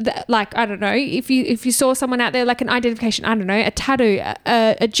 like, I don't know, if you saw someone out there, like an identification, I don't know, a tattoo,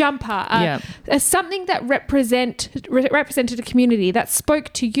 a jumper, something that represented a community that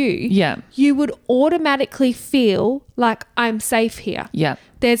spoke to you, you would automatically feel like, I'm safe here. Yeah.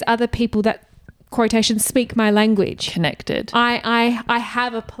 There's other people that, quotations, speak my language. Connected. I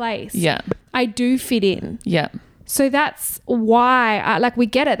have a place. Yeah. I do fit in. Yeah. So that's why, we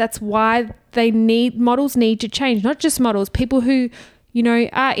get it. That's why models need to change. Not just models, people who, you know,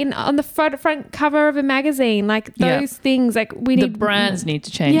 are on the front cover of a magazine, like those things. Like the brands need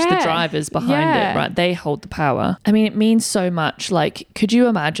to change. The drivers behind it, right? They hold the power. I mean, it means so much. Like, could you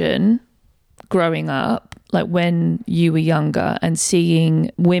imagine growing up, like when you were younger, and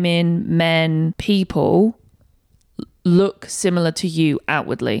seeing women, men, people look similar to you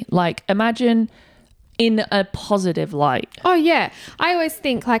outwardly? Like, imagine in a positive light. Oh yeah. I always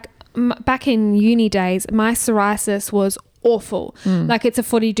think, like, back in uni days, my psoriasis was awful. Like, it's a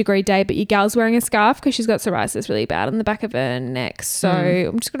 40-degree day, but your gal's wearing a scarf because she's got psoriasis really bad on the back of her neck. So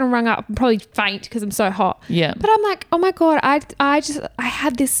I'm just going to run up and probably faint because I'm so hot. Yeah. But I'm like, oh my God, I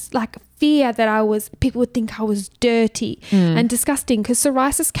had this like fear that people would think I was dirty and disgusting, because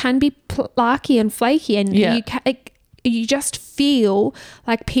psoriasis can be plaquey and flaky, and you just feel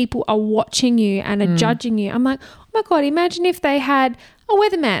like people are watching you and are judging you. I'm like, oh my God, imagine if they had a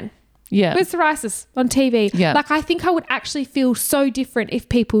weatherman with psoriasis on TV. Yeah. Like, I think I would actually feel so different if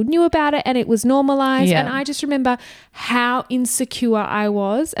people knew about it and it was normalized. Yeah. And I just remember how insecure I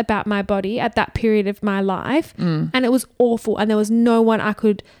was about my body at that period of my life. And it was awful. And there was no one I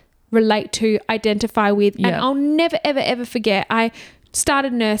could relate to, identify with. And I'll never, ever, ever forget, I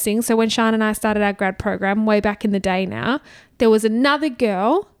started nursing. So when Sian and I started our grad program way back in the day now, there was another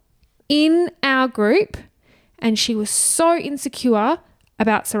girl in our group, and she was so insecure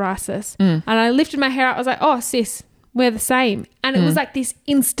about psoriasis. And I lifted my hair up. I was like, oh, sis, we're the same. And it was like this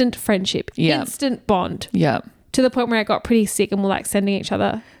instant friendship, instant bond. Yeah. To the point where I got pretty sick and we're like sending each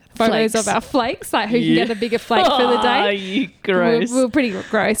other photos of our flakes, like who can get the bigger flake for the day. Oh, you gross. We were pretty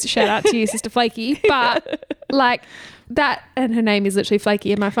gross. Shout out to you, Sister Flaky. But like that, and her name is literally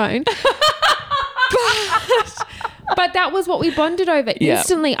Flaky in my phone. But that was what we bonded over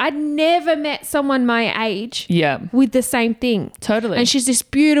instantly. I'd never met someone my age with the same thing. Totally. And she's this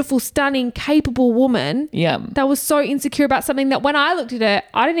beautiful, stunning, capable woman that was so insecure about something that when I looked at her,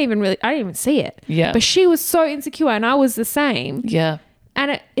 I didn't even see it. Yeah. But she was so insecure and I was the same. Yeah.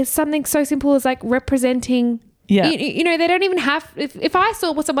 And it's something so simple as like representing. Yeah. You know, they don't even have, if I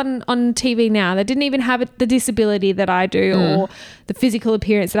saw someone on TV now that didn't even have the disability that I do or the physical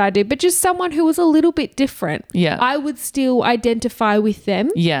appearance that I do, but just someone who was a little bit different, I would still identify with them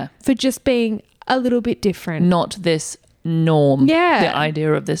for just being a little bit different. Not this norm. Yeah. The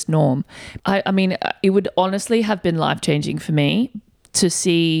idea of this norm. I mean, it would honestly have been life-changing for me to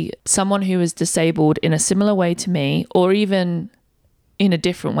see someone who is disabled in a similar way to me, or even in a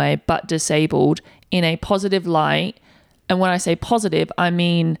different way, but disabled in a positive light. And when I say positive, I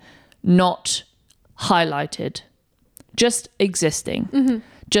mean not highlighted, just existing,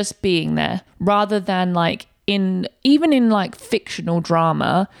 just being there, rather than like even in like fictional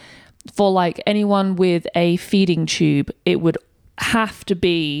drama, for like anyone with a feeding tube, it would have to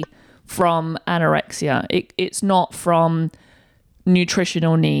be from anorexia. It's not from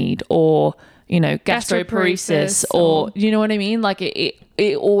nutritional need or, you know, gastroparesis or you know what I mean? Like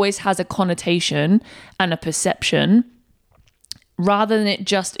it always has a connotation and a perception rather than it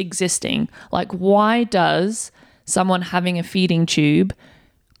just existing. Like, why does someone having a feeding tube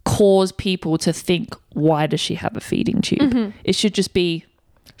cause people to think, why does she have a feeding tube? It should just be,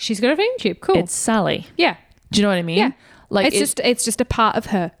 she's got a feeding tube. Cool. it's Sally. Yeah. Do you know what I mean? Yeah. Like it's just a part of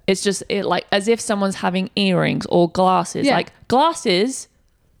her. It's just like as if someone's having earrings or glasses. Yeah. Like glasses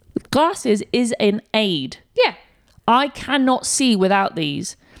is an aid. Yeah. I cannot see without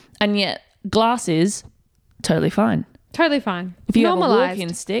these, and yet glasses, totally fine. Totally fine. If you Normalized. have a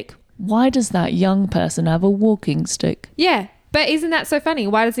walking stick, why does that young person have a walking stick? Yeah. But isn't that so funny?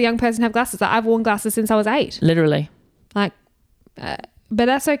 Why does the young person have glasses? Like, I've worn glasses since I was 8. Literally. Like, but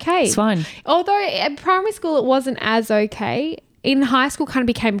that's okay. It's fine. Although at primary school it wasn't as okay. In high school kind of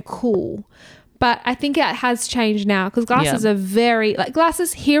became cool. But I think it has changed now because glasses are very, like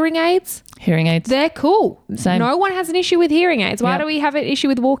glasses, hearing aids. Hearing aids. They're cool. Same. No one has an issue with hearing aids. Why do we have an issue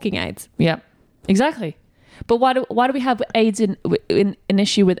with walking aids? Yeah, exactly. But why do we have aids in an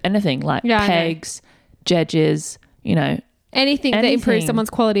issue with anything like pegs, jedges, you know? Anything that improves someone's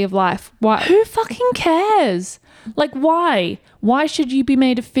quality of life. Why? Who fucking cares? Like, why? Why should you be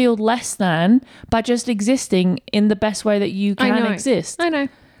made to feel less than by just existing in the best way that you can exist? I know.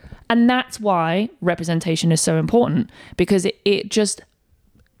 And that's why representation is so important, because it just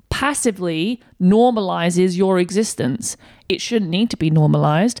passively normalizes your existence. It shouldn't need to be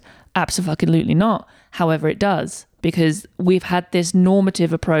normalized. Absolutely not. However, it does, because we've had this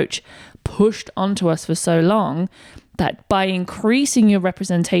normative approach pushed onto us for so long that by increasing your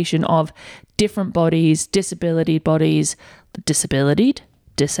representation of different bodies, disabled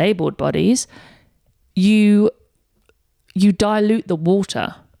bodies, you dilute the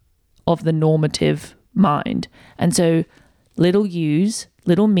water of the normative mind. And so little yous,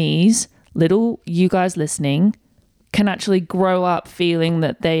 little me's, little you guys listening can actually grow up feeling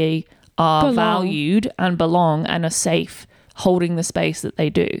that they are valued and belong and are safe holding the space that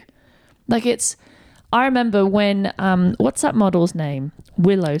they do. Like I remember when, what's that model's name?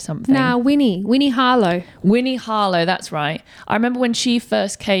 Willow something. Nah, Winnie Harlow. Winnie Harlow, that's right. I remember when she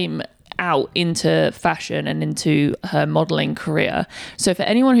first came out into fashion and into her modeling career. So for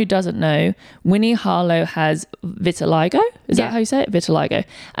anyone who doesn't know, Winnie Harlow has vitiligo. Is that how you say it? Vitiligo.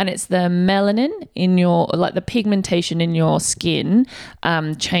 And it's the melanin in your, like the pigmentation in your skin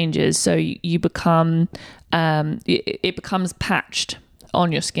changes. So you become, it becomes patched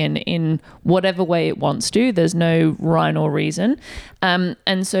on your skin in whatever way it wants to. There's no rhyme or reason.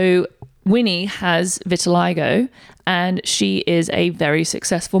 And so Winnie has vitiligo and she is a very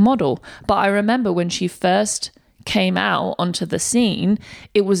successful model. But I remember when she first came out onto the scene,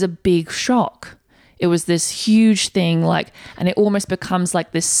 it was a big shock. It was this huge thing, like, and it almost becomes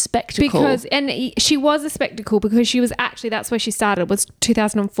like this spectacle. And she was a spectacle because she was actually, that's where she started, was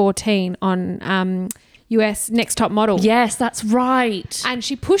 2014 on US Next Top Model. Yes, that's right. And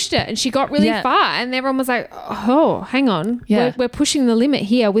she pushed it and she got really far, and everyone was like, oh, hang on. Yeah. We're pushing the limit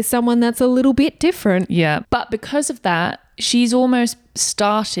here with someone that's a little bit different. Yeah. But because of that, she's almost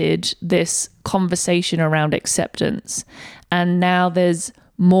started this conversation around acceptance. And now there's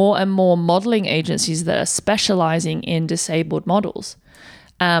more and more modeling agencies that are specializing in disabled models,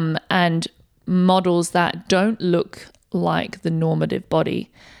 and models that don't look like the normative body.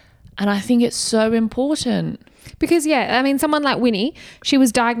 And I think it's so important. Because, I mean, someone like Winnie, she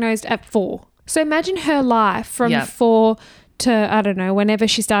was diagnosed at 4. So imagine her life from 4 to, I don't know, whenever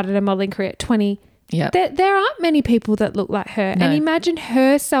she started her modelling career at 20. Yeah. There aren't many people that look like her. No. And imagine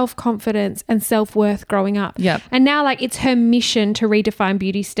her self-confidence and self-worth growing up. Yeah. And now, like, it's her mission to redefine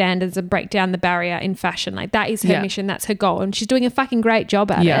beauty standards and break down the barrier in fashion. Like, that is her mission. That's her goal. And she's doing a fucking great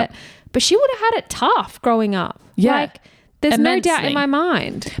job at it. But she would have had it tough growing up. Yeah. Like, there's Immensely. no doubt in my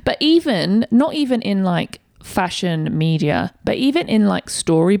mind. But not even in like fashion media, but even in like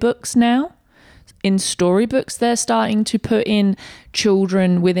storybooks now. In storybooks, they're starting to put in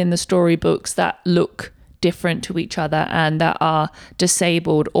children within the storybooks that look different to each other and that are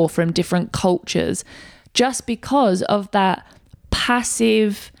disabled or from different cultures, just because of that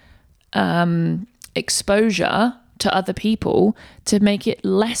passive exposure to other people, to make it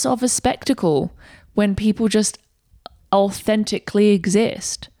less of a spectacle when people just authentically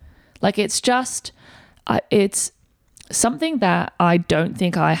exist. Like, it's something that I don't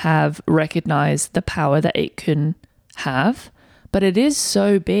think I have recognized the power that it can have, but it is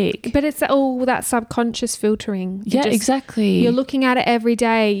so big. But it's all that subconscious filtering. Exactly. You're looking at it every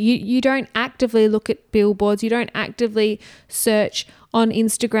day. You don't actively look at billboards. You don't actively search on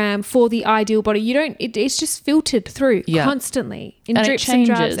Instagram for the ideal body. It's just filtered through constantly in drips and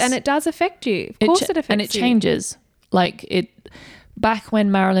drabs, and it does affect you. Of course it affects you. And it changes. Like, back when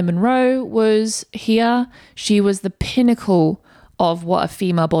Marilyn Monroe was here, she was the pinnacle of what a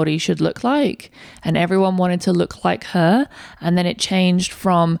female body should look like, and everyone wanted to look like her. And then it changed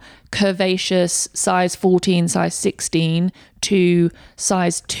from curvaceous size 14, size 16 to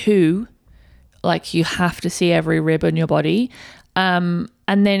size 2. Like, you have to see every rib on your body. And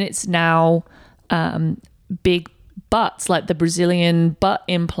then it's now big butts, like the Brazilian butt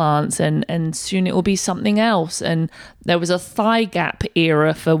implants, and soon it will be something else. And there was a thigh gap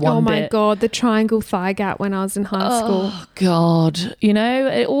era for one bit. Oh my God, the triangle thigh gap when I was in high school. Oh God.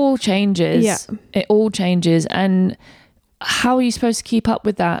 It all changes. Yeah. It all changes. And how are you supposed to keep up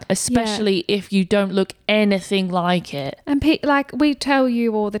with that, especially if you don't look anything like it? And like we tell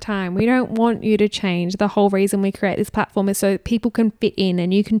you all the time, we don't want you to change. The whole reason we create this platform is so people can fit in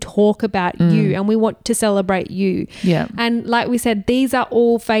and you can talk about you, and we want to celebrate you. Yeah. And like we said, these are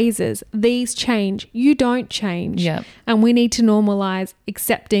all phases. These change. You don't change. Yeah. And we need to normalize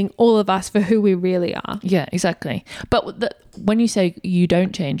accepting all of us for who we really are. Yeah, exactly. But when you say you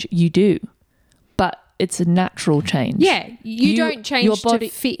don't change, you do. But it's a natural change. Yeah, you don't change your body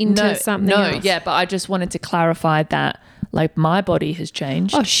to fit into something else. Yeah, but I just wanted to clarify that, like, my body has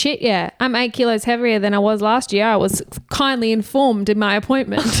changed. Oh shit, yeah. I'm 8 kilos heavier than I was last year. I was kindly informed in my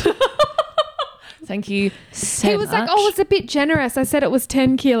appointment. Thank you so He was much. like, oh, it's a bit generous. I said it was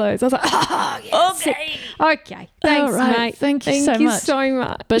 10 kilos. I was like, oh, yes. Okay. Thanks, mate. Thank you so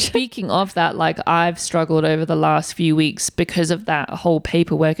much. But speaking of that, like, I've struggled over the last few weeks because of that whole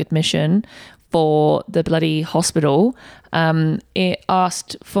paperwork admission for the bloody hospital. It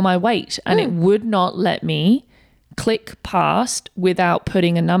asked for my weight and it would not let me click past without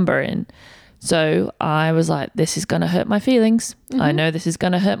putting a number in. So I was like, this is going to hurt my feelings. I know this is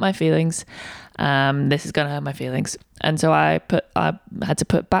going to hurt my feelings. This is going to hurt my feelings. And so I had to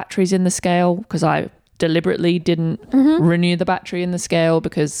put batteries in the scale, because I deliberately didn't renew the battery in the scale,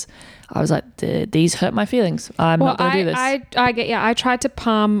 because I was like, these hurt my feelings. I'm not going to do this. I tried to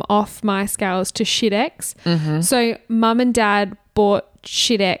palm off my scales to ShitX. So mum and dad bought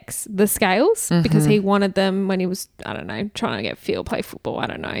ShitX the scales because he wanted them when he was, I don't know, trying to get play football. I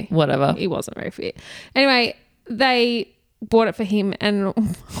don't know. Whatever. He wasn't very fit. Anyway, they bought it for him and I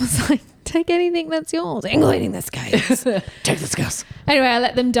was like, take anything that's yours, including the scales. Take the scales. Anyway, I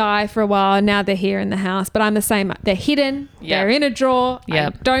let them die for a while. Now they're here in the house, but I'm the same. They're hidden. Yep. They're in a drawer.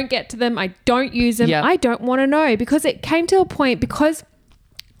 Yep. I don't get to them. I don't use them. Yep. I don't want to know, because it came to a point, because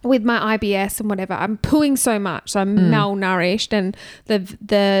with my IBS and whatever, I'm pooing so much. So I'm malnourished, and the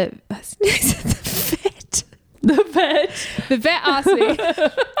vet The vet asked me.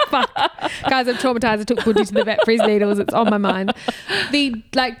 Fuck. Guys, I'm traumatized. I took Woody to the vet for his needles. It's on my mind. The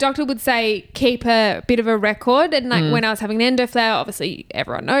doctor would say keep a bit of a record, and when I was having an endo flare, obviously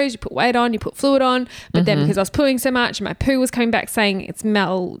everyone knows you put weight on, you put fluid on, but then because I was pooing so much and my poo was coming back saying you're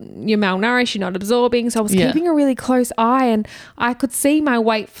malnourished, you're not absorbing, so I was keeping a really close eye, and I could see my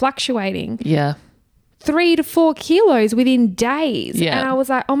weight fluctuating. Yeah. 3 to 4 kilos within days. Yeah. And I was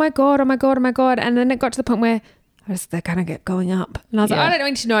like, oh my God. And then it got to the point where they're going to get going up. And I was like, I don't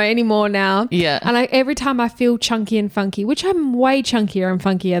need to know anymore now. Yeah. And every time I feel chunky and funky, which I'm way chunkier and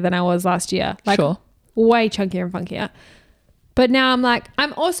funkier than I was last year. Like, sure. Way chunkier and funkier. But now I'm like,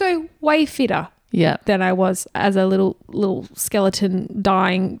 I'm also way fitter. Yeah. Than I was as a little skeleton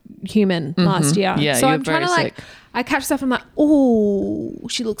dying human last year. Yeah. So I'm trying to I catch stuff. I'm like, oh,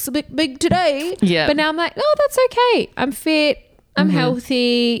 she looks a bit big today. Yeah. But now I'm like, oh, that's okay. I'm fit. I'm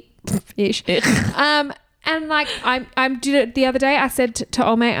healthy-ish. And like I did it the other day. I said to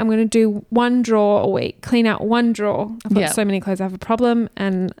old mate, I'm going to do 1 drawer a week, clean out 1 drawer. I've got so many clothes. I have a problem,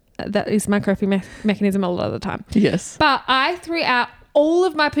 and that is my coping mechanism a lot of the time. Yes. But I threw out all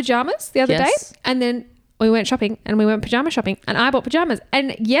of my pajamas the other day, and then we went shopping and we went pajama shopping, and I bought pajamas.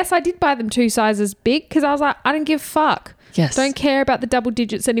 And yes, I did buy them 2 sizes big because I was like, I don't give a fuck. Yes. Don't care about the double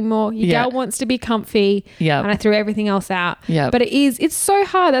digits anymore. Your girl wants to be comfy. Yeah. And I threw everything else out. Yeah. But it's so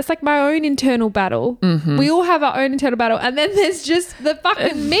hard. That's like my own internal battle. We all have our own internal battle. And then there's just the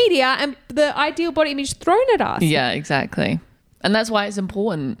fucking media and the ideal body image thrown at us. Yeah, exactly. And that's why it's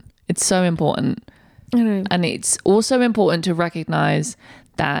important. It's so important. I know. And it's also important to recognize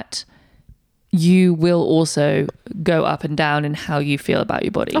that you will also go up and down in how you feel about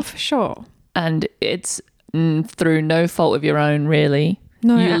your body. Oh, for sure. And it's through no fault of your own, really.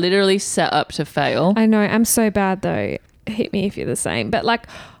 No, you're literally set up to fail. I know. I'm so bad though. Hit me if you're the same. But like,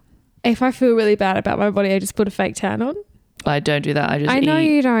 if I feel really bad about my body, I just put a fake tan on. I don't do that. I know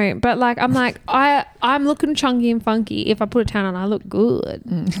you don't, but like I'm like I'm looking chunky and funky. If I put a tan on, I look good.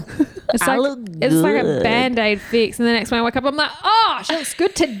 It's like a Band-Aid fix, and the next morning I wake up, I'm like, oh, she looks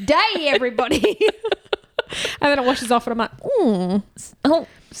good today, everybody. And then it washes off, and I'm like, oh,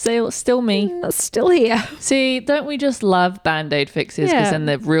 still me, still here. See, don't we just love Band-Aid fixes? Because then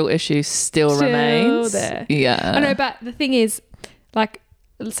the real issue still remains there. Yeah, I know, but the thing is, like,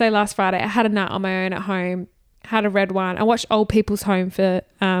 let's say last Friday, I had a nut on my own at home. Had a red wine. I watched Old People's Home for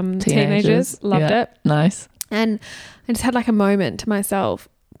teenagers. Loved it. Nice. And I just had like a moment to myself.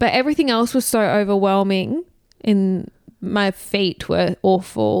 But everything else was so overwhelming. My feet were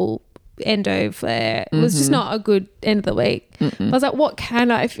awful. Endo flare. It was just not a good end of the week. I was like, what can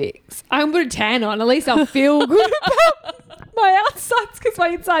I fix? I'm going to tan on. At least I'll feel good about my outsides, because my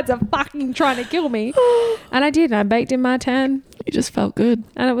insides are fucking trying to kill me. And I did. I baked in my tan. You just felt good.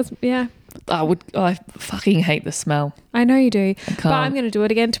 And it was, I fucking hate the smell. I know you do. But I'm going to do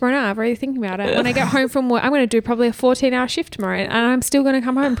it again tomorrow night. I'm already thinking about it. When I get home from work, I'm going to do probably a 14-hour shift tomorrow, and I'm still going to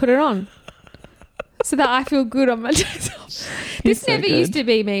come home and put it on so that I feel good on my days off. This never used to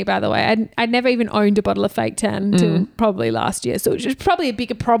be me, by the way. I never even owned a bottle of fake tan until probably last year. So it's just probably a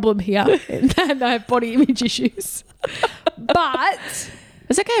bigger problem here than I have body image issues. But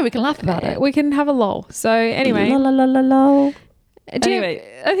it's okay. We can laugh about it. We can have a lol. So anyway. Lol.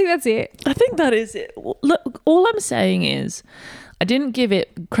 Anyway, I think that's it. I think that is it. Look, all I'm saying is I didn't give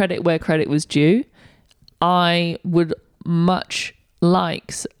it credit where credit was due. I would much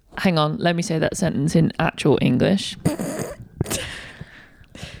like... Hang on, let me say that sentence in actual English.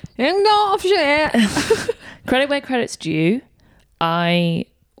 Credit where credit's due. I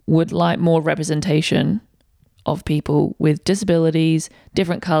would like more representation of people with disabilities,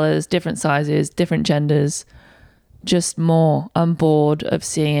 different colours, different sizes, different genders. Just more. I'm bored of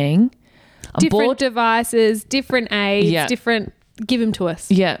seeing different devices, different age, different. Give them to us.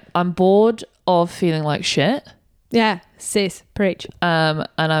 Yeah, I'm bored of feeling like shit. Yeah, sis, preach. And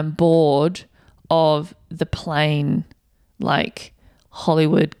I'm bored of the plain, like,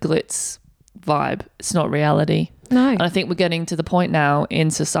 Hollywood glitz vibe. It's not reality. No. And I think we're getting to the point now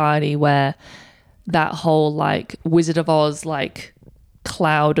in society where that whole, like, Wizard of Oz, like,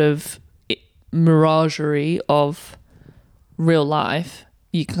 cloud of miragery of real life,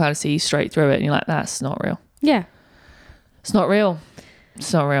 you can kind of see straight through it, and you're like, that's not real. Yeah. It's not real.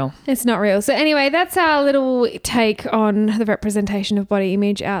 It's not real. It's not real. So anyway, that's our little take on the representation of body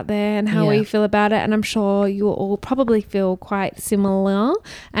image out there and how we feel about it. And I'm sure you all probably feel quite similar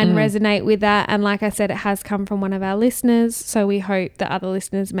and resonate with that. And like I said, it has come from one of our listeners. So we hope that other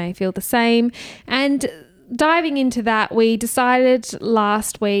listeners may feel the same. And diving into that, we decided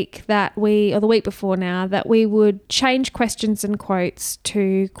last week or the week before now, that we would change questions and quotes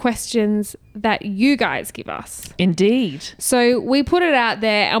to questions that you guys give us. Indeed. So we put it out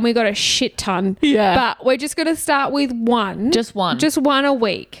there and we got a shit ton. Yeah. But we're just going to start with one. Just one. Just one a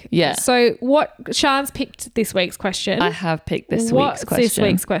week. Yeah. So Sian's picked this week's question. I have picked this week's What's question. this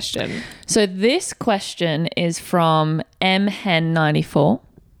week's question? So this question is from mhen94.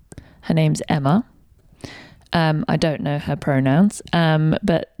 Her name's Emma. I don't know her pronouns,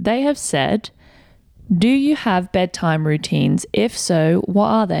 but they have said, do you have bedtime routines? If so, what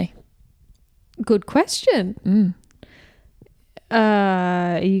are they? Good question.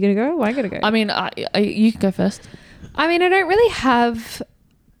 Are you going to go? Or am I going to go? I mean, you can go first. I mean, I don't really have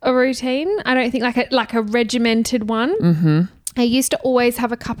a routine. I don't think like a regimented one. Mm-hmm. I used to always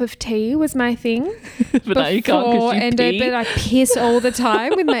have a cup of tea was my thing. But now you can't because you endo, pee. but I piss all the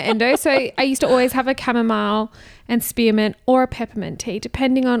time with my endo. So I used to always have a chamomile and spearmint or a peppermint tea,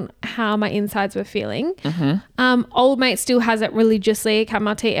 depending on how my insides were feeling. Mm-hmm. Old mate still has it religiously,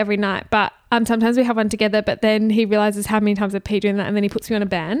 chamomile tea every night, but sometimes we have one together, but then he realizes how many times I pee doing that, and then he puts me on a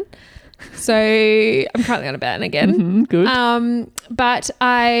ban. So I'm currently on a ban again. Mm-hmm, good. But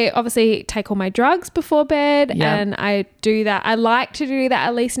I obviously take all my drugs before bed, and I do that. I like to do that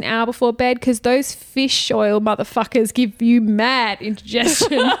at least an hour before bed because those fish oil motherfuckers give you mad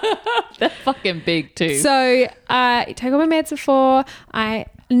indigestion. They're fucking big too. So I take all my meds before. I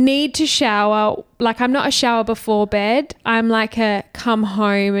need to shower. Like, I'm not a shower before bed. I'm like a come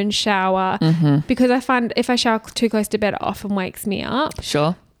home and shower because I find if I shower too close to bed, it often wakes me up.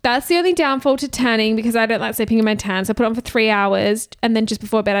 Sure. That's the only downfall to tanning because I don't like sleeping in my tan. So I put it on for 3 hours and then just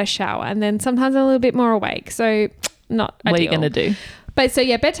before bed I shower. And then sometimes I'm a little bit more awake. So not ideal. What are you going to do? But so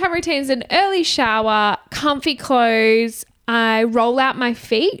yeah, bedtime routine is an early shower, comfy clothes. I roll out my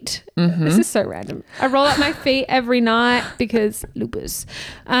feet. Mm-hmm. This is so random. I roll out my feet every night because lupus.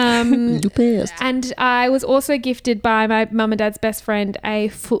 Lupus. And I was also gifted by my mum and dad's best friend a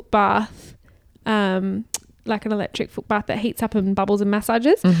foot bath. Like an electric foot bath that heats up and bubbles and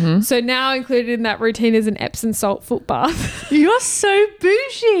massages. Mm-hmm. So now included in that routine is an Epsom salt foot bath. You're so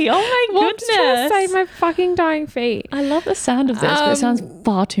bougie. Oh my goodness. To save my fucking dying feet. I love the sound of this, but it sounds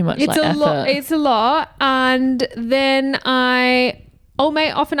far too much like effort. It's a lot. And then old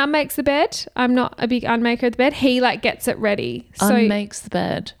mate often unmakes the bed. I'm not a big unmaker of the bed. He like gets it ready. So unmakes the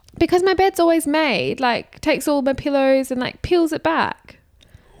bed. Because my bed's always made, like takes all my pillows and like peels it back.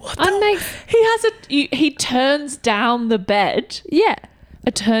 He turns down the bed. Yeah.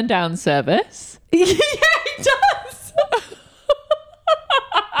 A turn down service. Yeah, he does.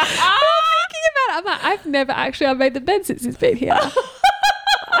 I'm thinking about it. I'm like, I've never actually unmade the bed since he's been here.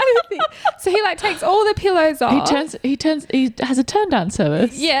 I don't think so. He like takes all the pillows off. He has a turn down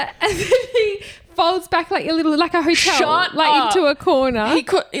service. Yeah, and then he folds back like a little, like a hotel, Shut like up. into a corner. He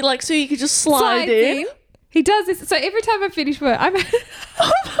could so you could just slide in. He does this. So every time I finish work, oh my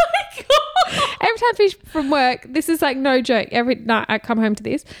god! Every time I finish from work, this is like no joke. Every night I come home to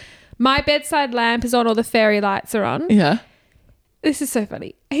this. My bedside lamp is on, all the fairy lights are on. Yeah. This is so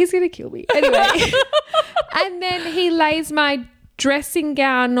funny. He's gonna kill me anyway. And then he lays my dressing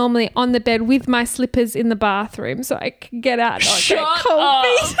gown normally on the bed with my slippers in the bathroom, so I can get out and not get cold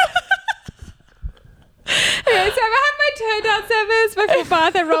feet. Okay, so I have my turn down service, my foot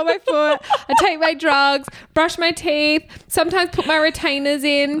bath, I roll my foot, I take my drugs, brush my teeth, sometimes put my retainers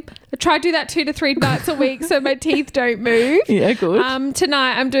in. I try to do that 2 to 3 nights a week so my teeth don't move. Yeah, good.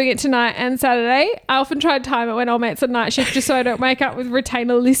 Tonight, I'm doing it tonight and Saturday. I often try to time it when old mate's on night shift just so I don't wake up with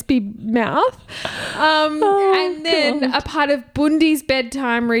retainer lispy mouth. And then a part of Bundy's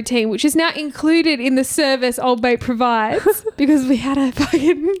bedtime routine, which is now included in the service old mate provides because we had a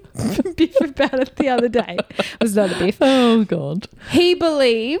fucking biff about it the other day. It was not a biff. Oh, God. He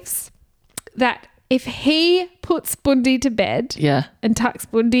believes that if he puts Bundy to bed and tucks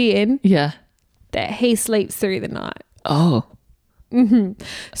Bundy in, that he sleeps through the night. Oh. Mm-hmm.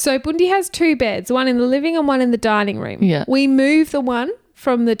 So Bundy has 2 beds, one in the living and one in the dining room. Yeah. We move the one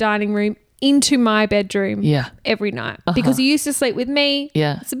from the dining room into my bedroom every night because he used to sleep with me.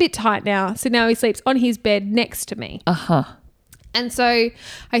 Yeah. It's a bit tight now. So now he sleeps on his bed next to me. And so I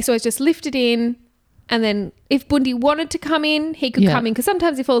used to always just lift it in. And then if Bundy wanted to come in, he could come in because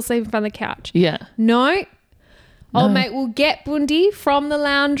sometimes he falls asleep in front of the couch. Yeah. No. Old mate will get Bundy from the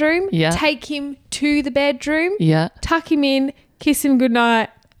lounge room, take him to the bedroom, tuck him in, kiss him goodnight,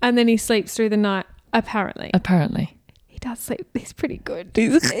 and then he sleeps through the night, apparently. He does sleep. He's pretty good.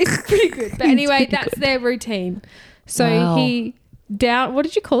 He's pretty good. But anyway, that's their routine. So he what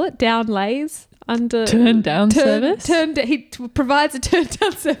did you call it? Down lays? Under turn down service. He provides a turn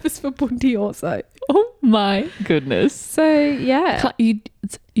down service for Bundy also. Oh my goodness. So yeah.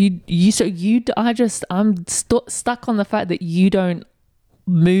 I'm stuck on the fact that you don't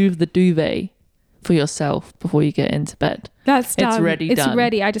move the duvet for yourself before you get into bed. That's done. It's ready. It's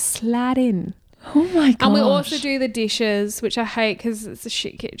ready. I just slide in. Oh my gosh. And we also do the dishes, which I hate because it's a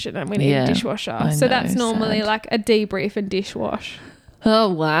shit kitchen and we need a dishwasher. So that's normally like a debrief and dishwash. Oh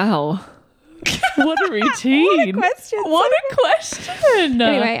wow. What a routine. What a question.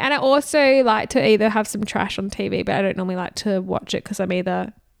 Anyway, and I also like to either have some trash on TV, but I don't normally like to watch it because I'm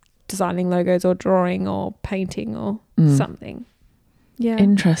either designing logos or drawing or painting or something. Yeah.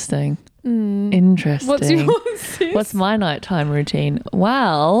 Interesting. Interesting. What's yours, sis? What's my nighttime routine?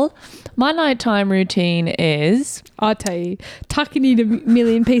 Well, my nighttime routine is... I'll tell you. Tucking in a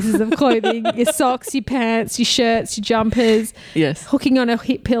million pieces of clothing. Your socks, your pants, your shirts, your jumpers. Yes. Hooking on a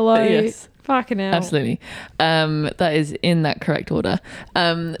hip pillow. Yes. Fucking hell. Absolutely. That is in that correct order.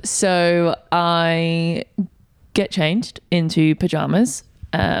 So I get changed into pajamas.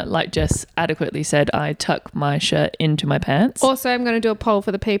 Like Jess adequately said, I tuck my shirt into my pants. Also, I'm going to do a poll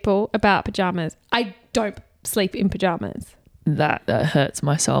for the people about pajamas. I don't sleep in pajamas. That hurts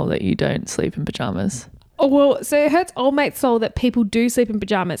my soul that you don't sleep in pajamas. Oh, well, so it hurts old mate's soul that people do sleep in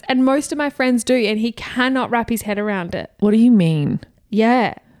pajamas. And most of my friends do, and he cannot wrap his head around it. What do you mean?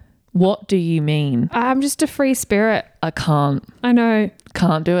 Yeah. What do you mean? I'm just a free spirit. I can't. I know.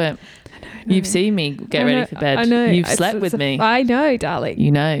 Can't do it. You've seen me get ready for bed. I know. You've slept with me. I know, darling.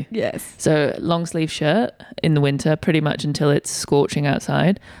 You know. Yes. So long sleeve shirt in the winter, pretty much until it's scorching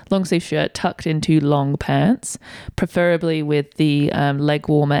outside. Long sleeve shirt tucked into long pants, preferably with the leg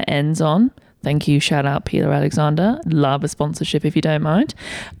warmer ends on. Thank you. Shout out Peter Alexander. Love a sponsorship if you don't mind.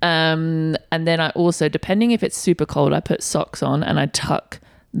 And then I also, depending if it's super cold, I put socks on and I tuck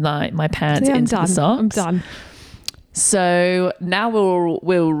my pants into the socks. I'm done. So now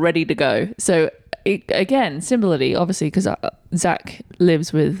we're ready to go. So again, similarly, obviously, because Zach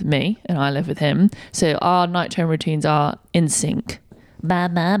lives with me and I live with him. So our nighttime routines are in sync. Ba,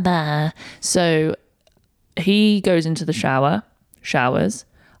 ba, ba. So he goes into the showers.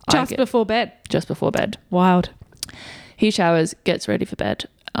 Just before bed. Just before bed. Wild. He showers, gets ready for bed.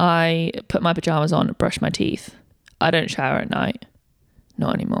 I put my pajamas on, brush my teeth. I don't shower at night.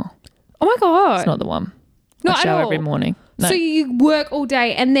 Not anymore. Oh my God. It's not the one. Not I shower at all. every morning. No. So you work all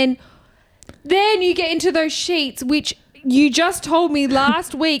day and then you get into those sheets, which you just told me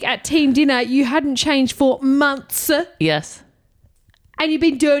last week at team dinner you hadn't changed for months. Yes. And you've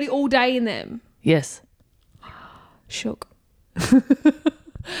been dirty all day in them. Yes. Shook.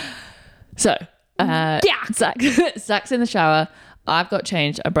 So, Zach's in the shower. I've got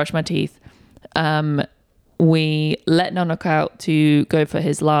changed. I brush my teeth. We let Nanook out to go for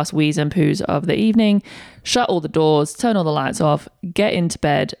his last wheeze and poos of the evening, shut all the doors, turn all the lights off, get into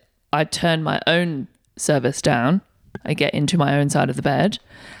bed. I turn my own service down. I get into my own side of the bed.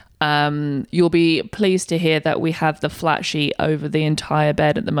 You'll be pleased to hear that we have the flat sheet over the entire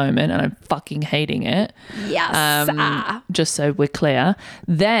bed at the moment and I'm fucking hating it. Yes. Just so we're clear.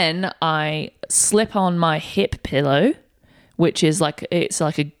 Then I slip on my hip pillow, which is it's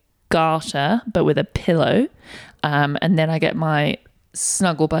like a garter but with a pillow, and then I get my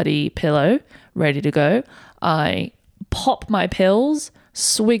Snuggle Buddy pillow ready to go. I pop my pills,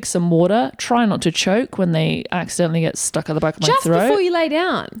 swig some water, try not to choke when they accidentally get stuck at the back of my throat. Just before you lay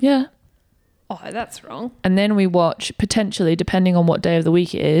down? Yeah. Oh, that's wrong. And then we watch, potentially, depending on what day of the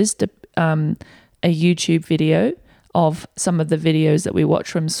week it is, a YouTube video of some of the videos that we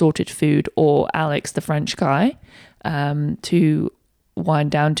watch from Sorted Food or Alex, the French guy, to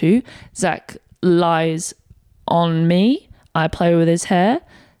wind down to. Zach lies on me. I play with his hair.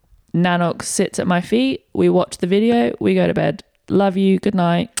 Nanook sits at my feet. We watch the video. We go to bed. Love you. Good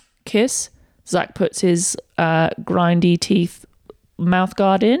night. Kiss. Zach puts his grindy teeth mouth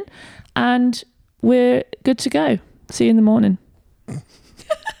guard in and we're good to go. See you in the morning.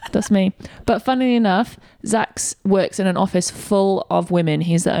 That's me. But funnily enough, Zach works in an office full of women.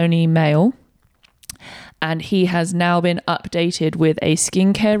 He's the only male. And he has now been updated with a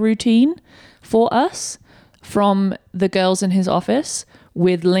skincare routine for us from the girls in his office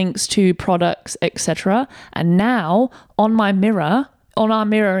with links to products, etc. And now on our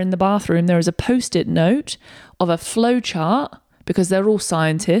mirror in the bathroom, there is a post-it note of a flow chart, because they're all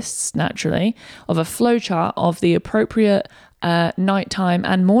scientists, naturally, of a flow chart of the appropriate nighttime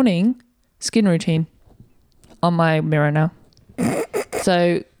and morning skin routine on my mirror now.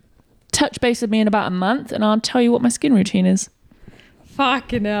 So touch base with me in about a month and I'll tell you what my skin routine is.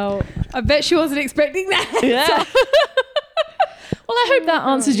 Fucking hell. I bet she wasn't expecting that. Yeah. Well, I hope that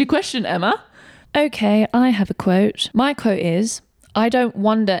answers your question, Emma. Okay, I have a quote. My quote is, I don't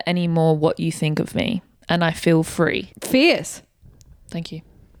wonder anymore what you think of me, and I feel free. Fierce. Thank you.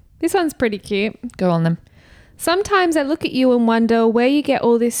 This one's pretty cute. Go on then. Sometimes I look at you and wonder where you get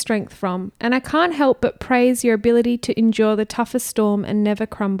all this strength from, and I can't help but praise your ability to endure the toughest storm and never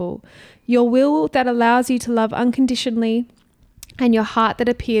crumble. Your will that allows you to love unconditionally, and your heart that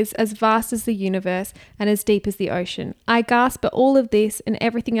appears as vast as the universe and as deep as the ocean. I gasp at all of this and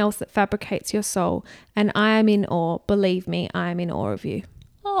everything else that fabricates your soul, and I am in awe. Believe me, I am in awe of you.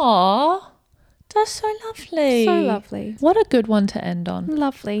 Aww, that's so lovely. So lovely. What a good one to end on.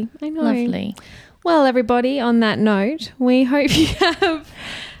 Lovely. I know. Lovely. Well, everybody, on that note, we hope you have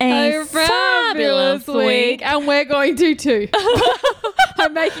a fabulous week. And we're going to too.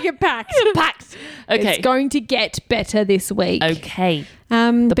 I'm making a pact. Pact. Okay. It's going to get better this week. Okay.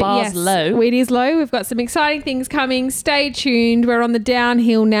 The bar's low. It is low. We've got some exciting things coming. Stay tuned. We're on the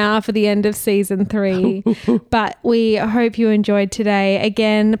downhill now for the end of season 3. But we hope you enjoyed today.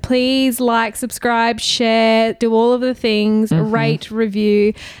 Again, please like, subscribe, share, do all of the things, rate,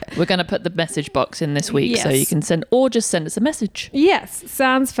 review. We're going to put the message box in this week so you can send us a message. Yes.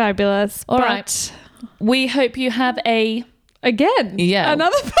 Sounds fabulous. All right. We hope you have another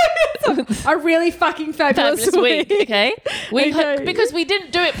a really fucking fabulous week. Okay. Because we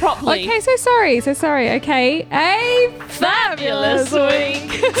didn't do it properly. Okay, so sorry. Okay. A fabulous week.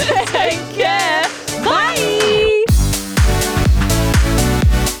 Take care. Bye.